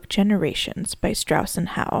reading the book Generations by Strauss and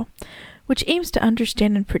Howe, which aims to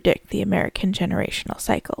understand and predict the American generational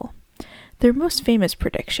cycle. Their most famous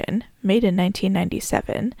prediction, made in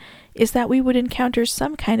 1997, is that we would encounter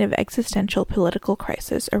some kind of existential political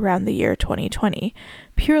crisis around the year 2020,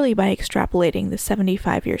 purely by extrapolating the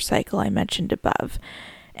 75-year cycle I mentioned above,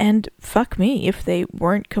 and fuck me if they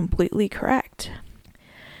weren't completely correct.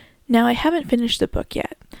 Now, I haven't finished the book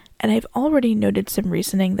yet, and I've already noted some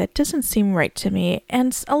reasoning that doesn't seem right to me,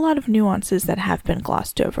 and a lot of nuances that have been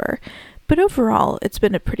glossed over, but overall, it's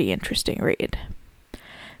been a pretty interesting read.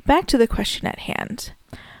 Back to the question at hand.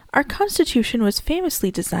 Our Constitution was famously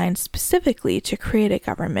designed specifically to create a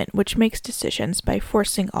government which makes decisions by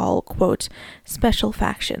forcing all, quote, special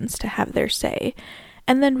factions to have their say,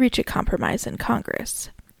 and then reach a compromise in Congress.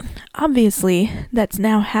 Obviously, that's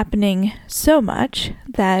now happening so much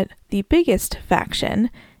that the biggest faction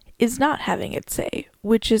is not having its say,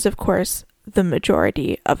 which is, of course, the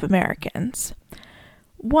majority of Americans.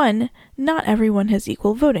 1, not everyone has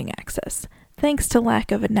equal voting access. Thanks to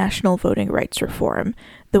lack of a national voting rights reform,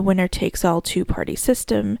 the winner-takes-all two-party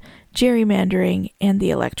system, gerrymandering, and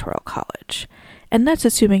the Electoral College. And that's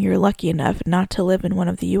assuming you're lucky enough not to live in one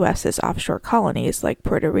of the U.S.'s offshore colonies like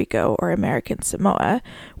Puerto Rico or American Samoa,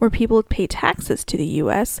 where people pay taxes to the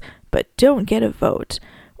U.S. but don't get a vote,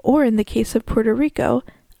 or in the case of Puerto Rico,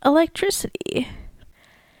 electricity.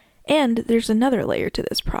 And there's another layer to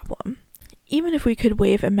this problem. Even if we could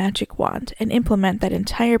wave a magic wand and implement that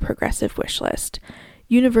entire progressive wish list,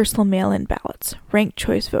 universal mail-in ballots, ranked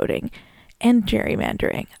choice voting, end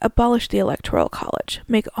gerrymandering, abolish the Electoral College,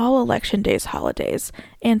 make all election days holidays,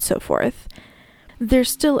 and so forth,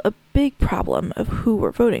 there's still a big problem of who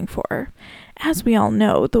we're voting for. As we all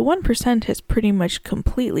know, the 1% has pretty much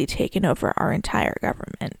completely taken over our entire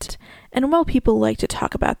government. And while people like to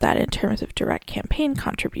talk about that in terms of direct campaign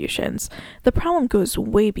contributions, the problem goes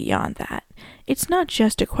way beyond that. It's not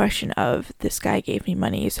just a question of, this guy gave me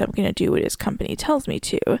money, so I'm going to do what his company tells me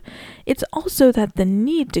to. It's also that the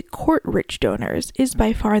need to court rich donors is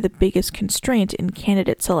by far the biggest constraint in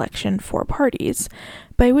candidate selection for parties.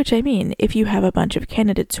 By which I mean, if you have a bunch of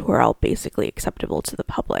candidates who are all basically acceptable to the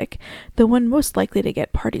public, the one most likely to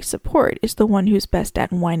get party support is the one who's best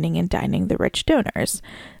at wining and dining the rich donors.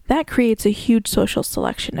 That creates a huge social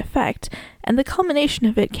selection effect, and the culmination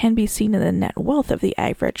of it can be seen in the net wealth of the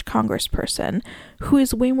average congressperson, who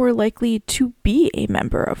is way more likely to be a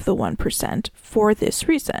member of the 1% for this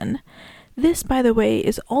reason. This, by the way,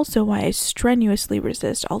 is also why I strenuously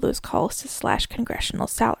resist all those calls to slash congressional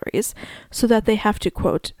salaries, so that they have to,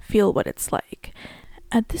 quote, feel what it's like.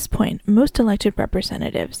 At this point, most elected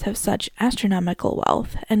representatives have such astronomical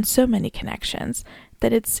wealth and so many connections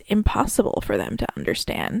that it's impossible for them to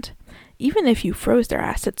understand. Even if you froze their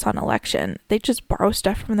assets on election, they just borrow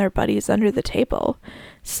stuff from their buddies under the table.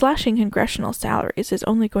 Slashing congressional salaries is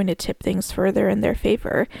only going to tip things further in their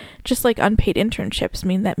favor, just like unpaid internships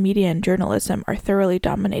mean that media and journalism are thoroughly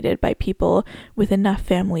dominated by people with enough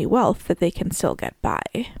family wealth that they can still get by.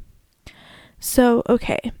 So,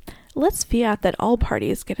 okay, let's fiat that all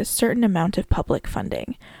parties get a certain amount of public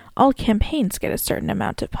funding, all campaigns get a certain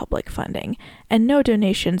amount of public funding, and no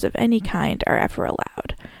donations of any kind are ever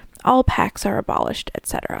allowed. All PACs are abolished,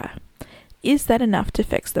 etc. Is that enough to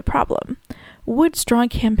fix the problem? Would strong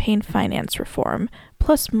campaign finance reform,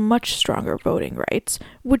 plus much stronger voting rights,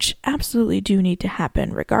 which absolutely do need to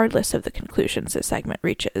happen regardless of the conclusions this segment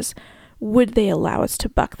reaches, would they allow us to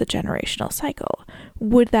buck the generational cycle?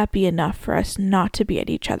 Would that be enough for us not to be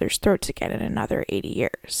at each other's throats again in another 80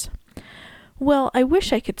 years? Well, I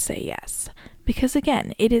wish I could say yes, because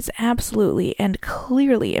again, it is absolutely and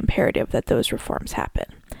clearly imperative that those reforms happen.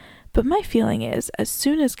 But my feeling is, as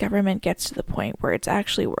soon as government gets to the point where it's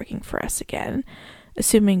actually working for us again,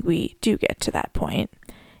 assuming we do get to that point,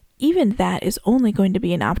 even that is only going to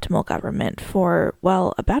be an optimal government for,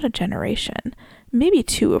 well, about a generation, maybe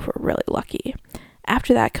 2 if we're really lucky.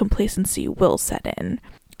 After that, complacency will set in.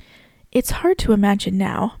 It's hard to imagine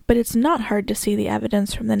now, but it's not hard to see the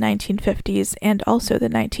evidence from the 1950s and also the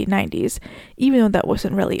 1990s, even though that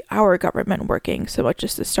wasn't really our government working so much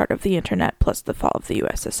as the start of the internet plus the fall of the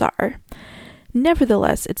USSR.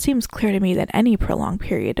 Nevertheless, it seems clear to me that any prolonged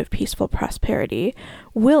period of peaceful prosperity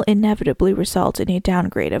will inevitably result in a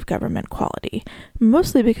downgrade of government quality,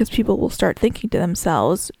 mostly because people will start thinking to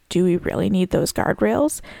themselves, do we really need those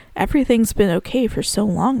guardrails? Everything's been okay for so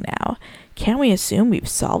long now. Can't we assume we've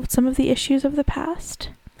solved some of the issues of the past?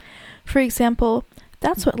 For example,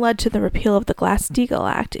 that's what led to the repeal of the Glass-Steagall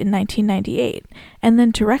Act in 1998, and then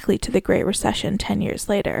directly to the Great Recession 10 years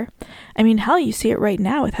later. I mean, hell, you see it right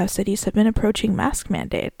now with how cities have been approaching mask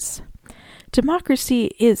mandates.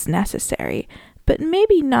 Democracy is necessary, but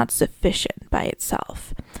maybe not sufficient by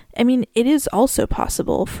itself. I mean, it is also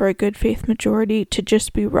possible for a good faith majority to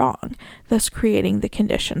just be wrong, thus creating the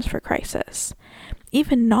conditions for crisis.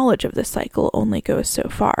 Even knowledge of the cycle only goes so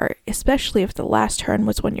far, especially if the last turn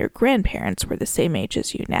was when your grandparents were the same age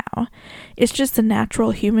as you now. It's just the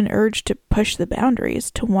natural human urge to push the boundaries,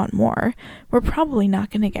 to want more. We're probably not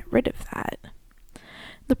going to get rid of that.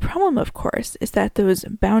 The problem, of course, is that those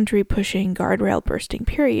boundary-pushing, guardrail-bursting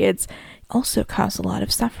periods also cause a lot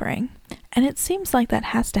of suffering. And it seems like that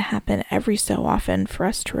has to happen every so often for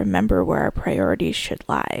us to remember where our priorities should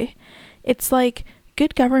lie. It's like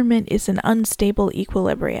good government is an unstable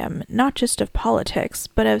equilibrium, not just of politics,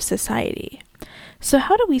 but of society. So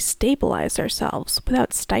how do we stabilize ourselves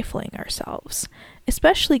without stifling ourselves?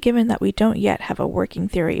 Especially given that we don't yet have a working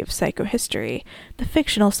theory of psychohistory, the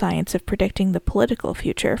fictional science of predicting the political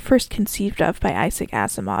future first conceived of by Isaac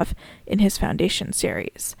Asimov in his Foundation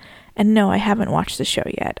series. And no, I haven't watched the show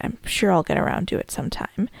yet. I'm sure I'll get around to it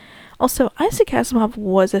sometime. Also, Isaac Asimov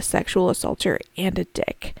was a sexual assaulter and a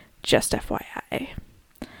dick. Just FYI.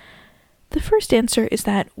 The first answer is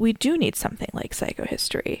that we do need something like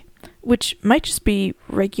psychohistory, which might just be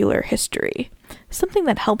regular history, something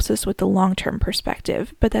that helps us with the long-term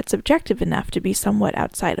perspective, but that's objective enough to be somewhat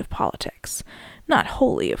outside of politics. Not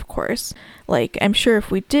wholly, of course. Like, I'm sure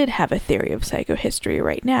if we did have a theory of psychohistory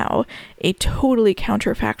right now, a totally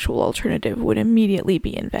counterfactual alternative would immediately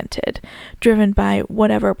be invented, driven by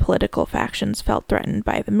whatever political factions felt threatened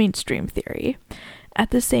by the mainstream theory.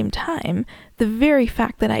 At the same time, the very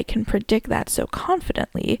fact that I can predict that so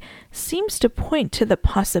confidently seems to point to the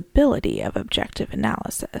possibility of objective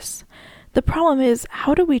analysis. The problem is,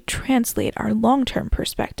 how do we translate our long-term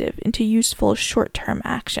perspective into useful short-term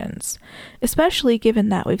actions, especially given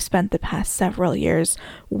that we've spent the past several years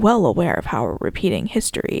well aware of how we're repeating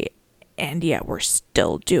history, and yet we're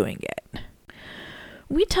still doing it?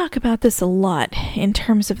 We talk about this a lot in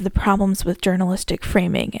terms of the problems with journalistic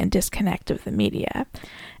framing and disconnect of the media,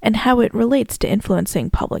 and how it relates to influencing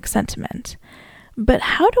public sentiment. But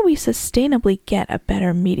how do we sustainably get a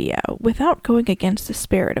better media without going against the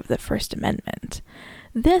spirit of the First Amendment?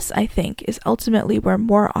 This, I think, is ultimately where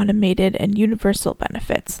more automated and universal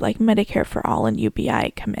benefits like Medicare for All and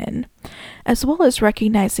UBI come in, as well as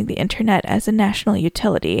recognizing the internet as a national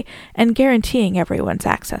utility and guaranteeing everyone's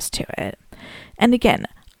access to it. And again,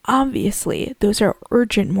 obviously, those are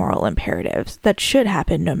urgent moral imperatives that should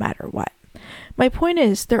happen no matter what. My point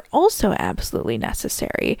is, they're also absolutely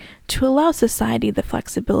necessary to allow society the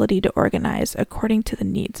flexibility to organize according to the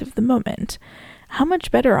needs of the moment. How much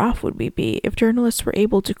better off would we be if journalists were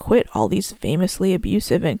able to quit all these famously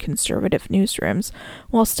abusive and conservative newsrooms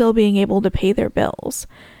while still being able to pay their bills?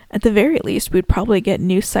 At the very least, we'd probably get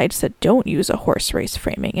news sites that don't use a horse race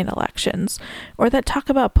framing in elections, or that talk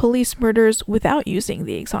about police murders without using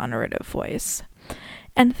the exonerative voice.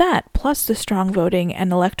 And that, plus the strong voting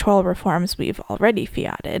and electoral reforms we've already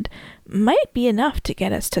fiated, might be enough to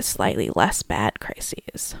get us to slightly less bad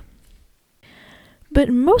crises. But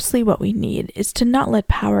mostly what we need is to not let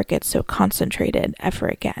power get so concentrated ever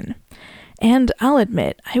again. And I'll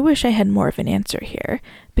admit, I wish I had more of an answer here,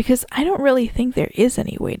 because I don't really think there is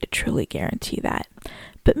any way to truly guarantee that.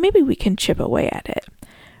 But maybe we can chip away at it.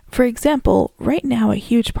 For example, right now a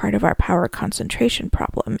huge part of our power concentration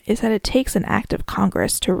problem is that it takes an act of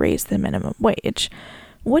Congress to raise the minimum wage.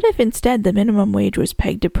 What if instead the minimum wage was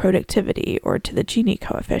pegged to productivity or to the Gini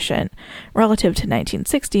coefficient, relative to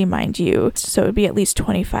 1960, mind you, so it would be at least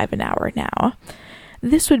 $25 an hour now?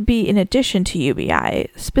 This would be in addition to UBI,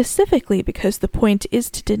 specifically because the point is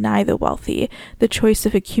to deny the wealthy the choice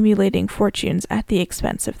of accumulating fortunes at the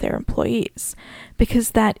expense of their employees,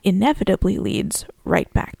 because that inevitably leads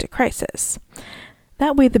right back to crisis.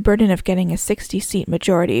 That way, the burden of getting a 60-seat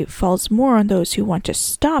majority falls more on those who want to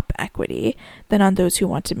stop equity than on those who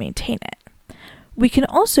want to maintain it. We can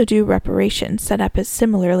also do reparations set up as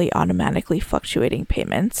similarly automatically fluctuating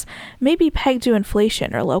payments, maybe pegged to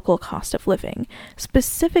inflation or local cost of living,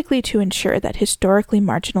 specifically to ensure that historically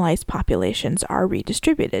marginalized populations are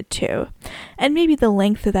redistributed to. And maybe the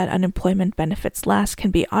length that unemployment benefits last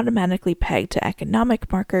can be automatically pegged to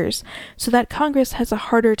economic markers so that Congress has a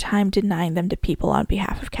harder time denying them to people on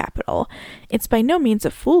behalf of capital. It's by no means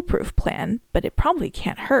a foolproof plan, but it probably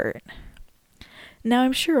can't hurt. Now,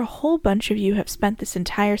 I'm sure a whole bunch of you have spent this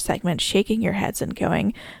entire segment shaking your heads and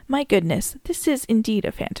going, my goodness, this is indeed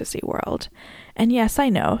a fantasy world. And yes, I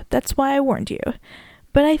know, that's why I warned you.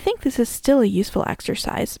 But I think this is still a useful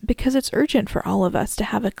exercise because it's urgent for all of us to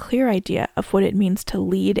have a clear idea of what it means to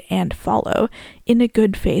lead and follow in a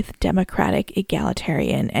good faith, democratic,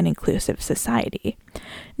 egalitarian, and inclusive society.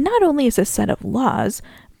 Not only as a set of laws,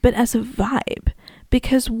 but as a vibe.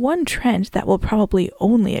 Because one trend that will probably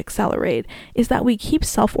only accelerate is that we keep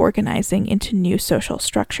self-organizing into new social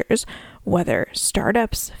structures, whether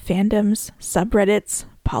startups, fandoms, subreddits,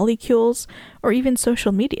 polycules, or even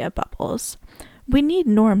social media bubbles. We need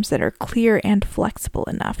norms that are clear and flexible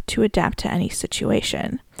enough to adapt to any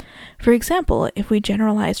situation. For example, if we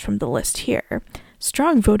generalize from the list here,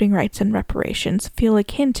 strong voting rights and reparations feel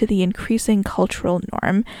akin to the increasing cultural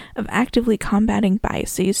norm of actively combating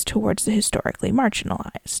biases towards the historically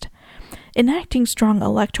marginalized. Enacting strong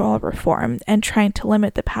electoral reform and trying to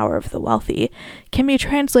limit the power of the wealthy can be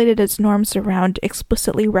translated as norms around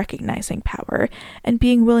explicitly recognizing power and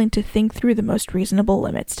being willing to think through the most reasonable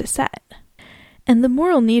limits to set. And the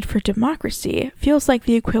moral need for democracy feels like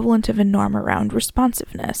the equivalent of a norm around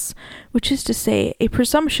responsiveness, which is to say, a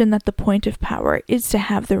presumption that the point of power is to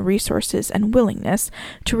have the resources and willingness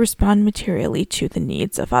to respond materially to the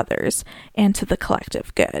needs of others and to the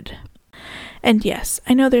collective good. And yes,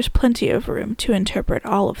 I know there's plenty of room to interpret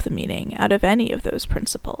all of the meaning out of any of those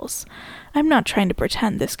principles. I'm not trying to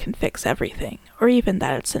pretend this can fix everything, or even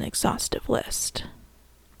that it's an exhaustive list.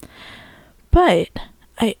 But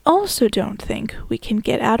I also don't think we can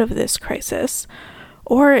get out of this crisis,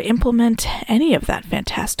 or implement any of that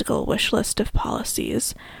fantastical wish list of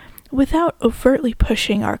policies, without overtly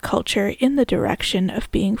pushing our culture in the direction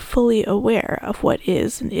of being fully aware of what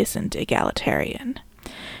is and isn't egalitarian.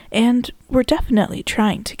 And we're definitely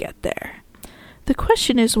trying to get there. The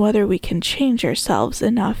question is whether we can change ourselves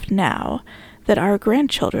enough now that our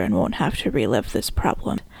grandchildren won't have to relive this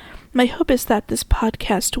problem. My hope is that this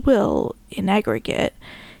podcast will, in aggregate,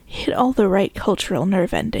 hit all the right cultural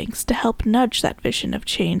nerve endings to help nudge that vision of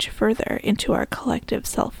change further into our collective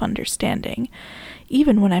self-understanding,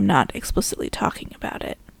 even when I'm not explicitly talking about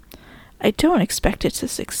it. I don't expect it to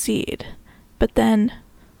succeed, but then,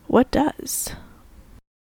 what does?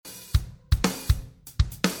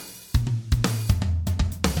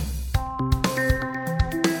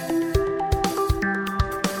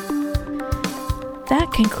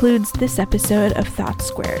 That concludes this episode of Thoughts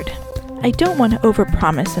Squared. I don't want to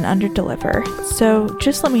overpromise and underdeliver, so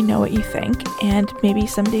just let me know what you think, and maybe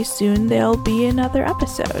someday soon there'll be another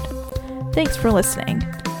episode. Thanks for listening.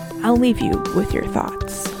 I'll leave you with your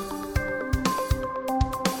thoughts.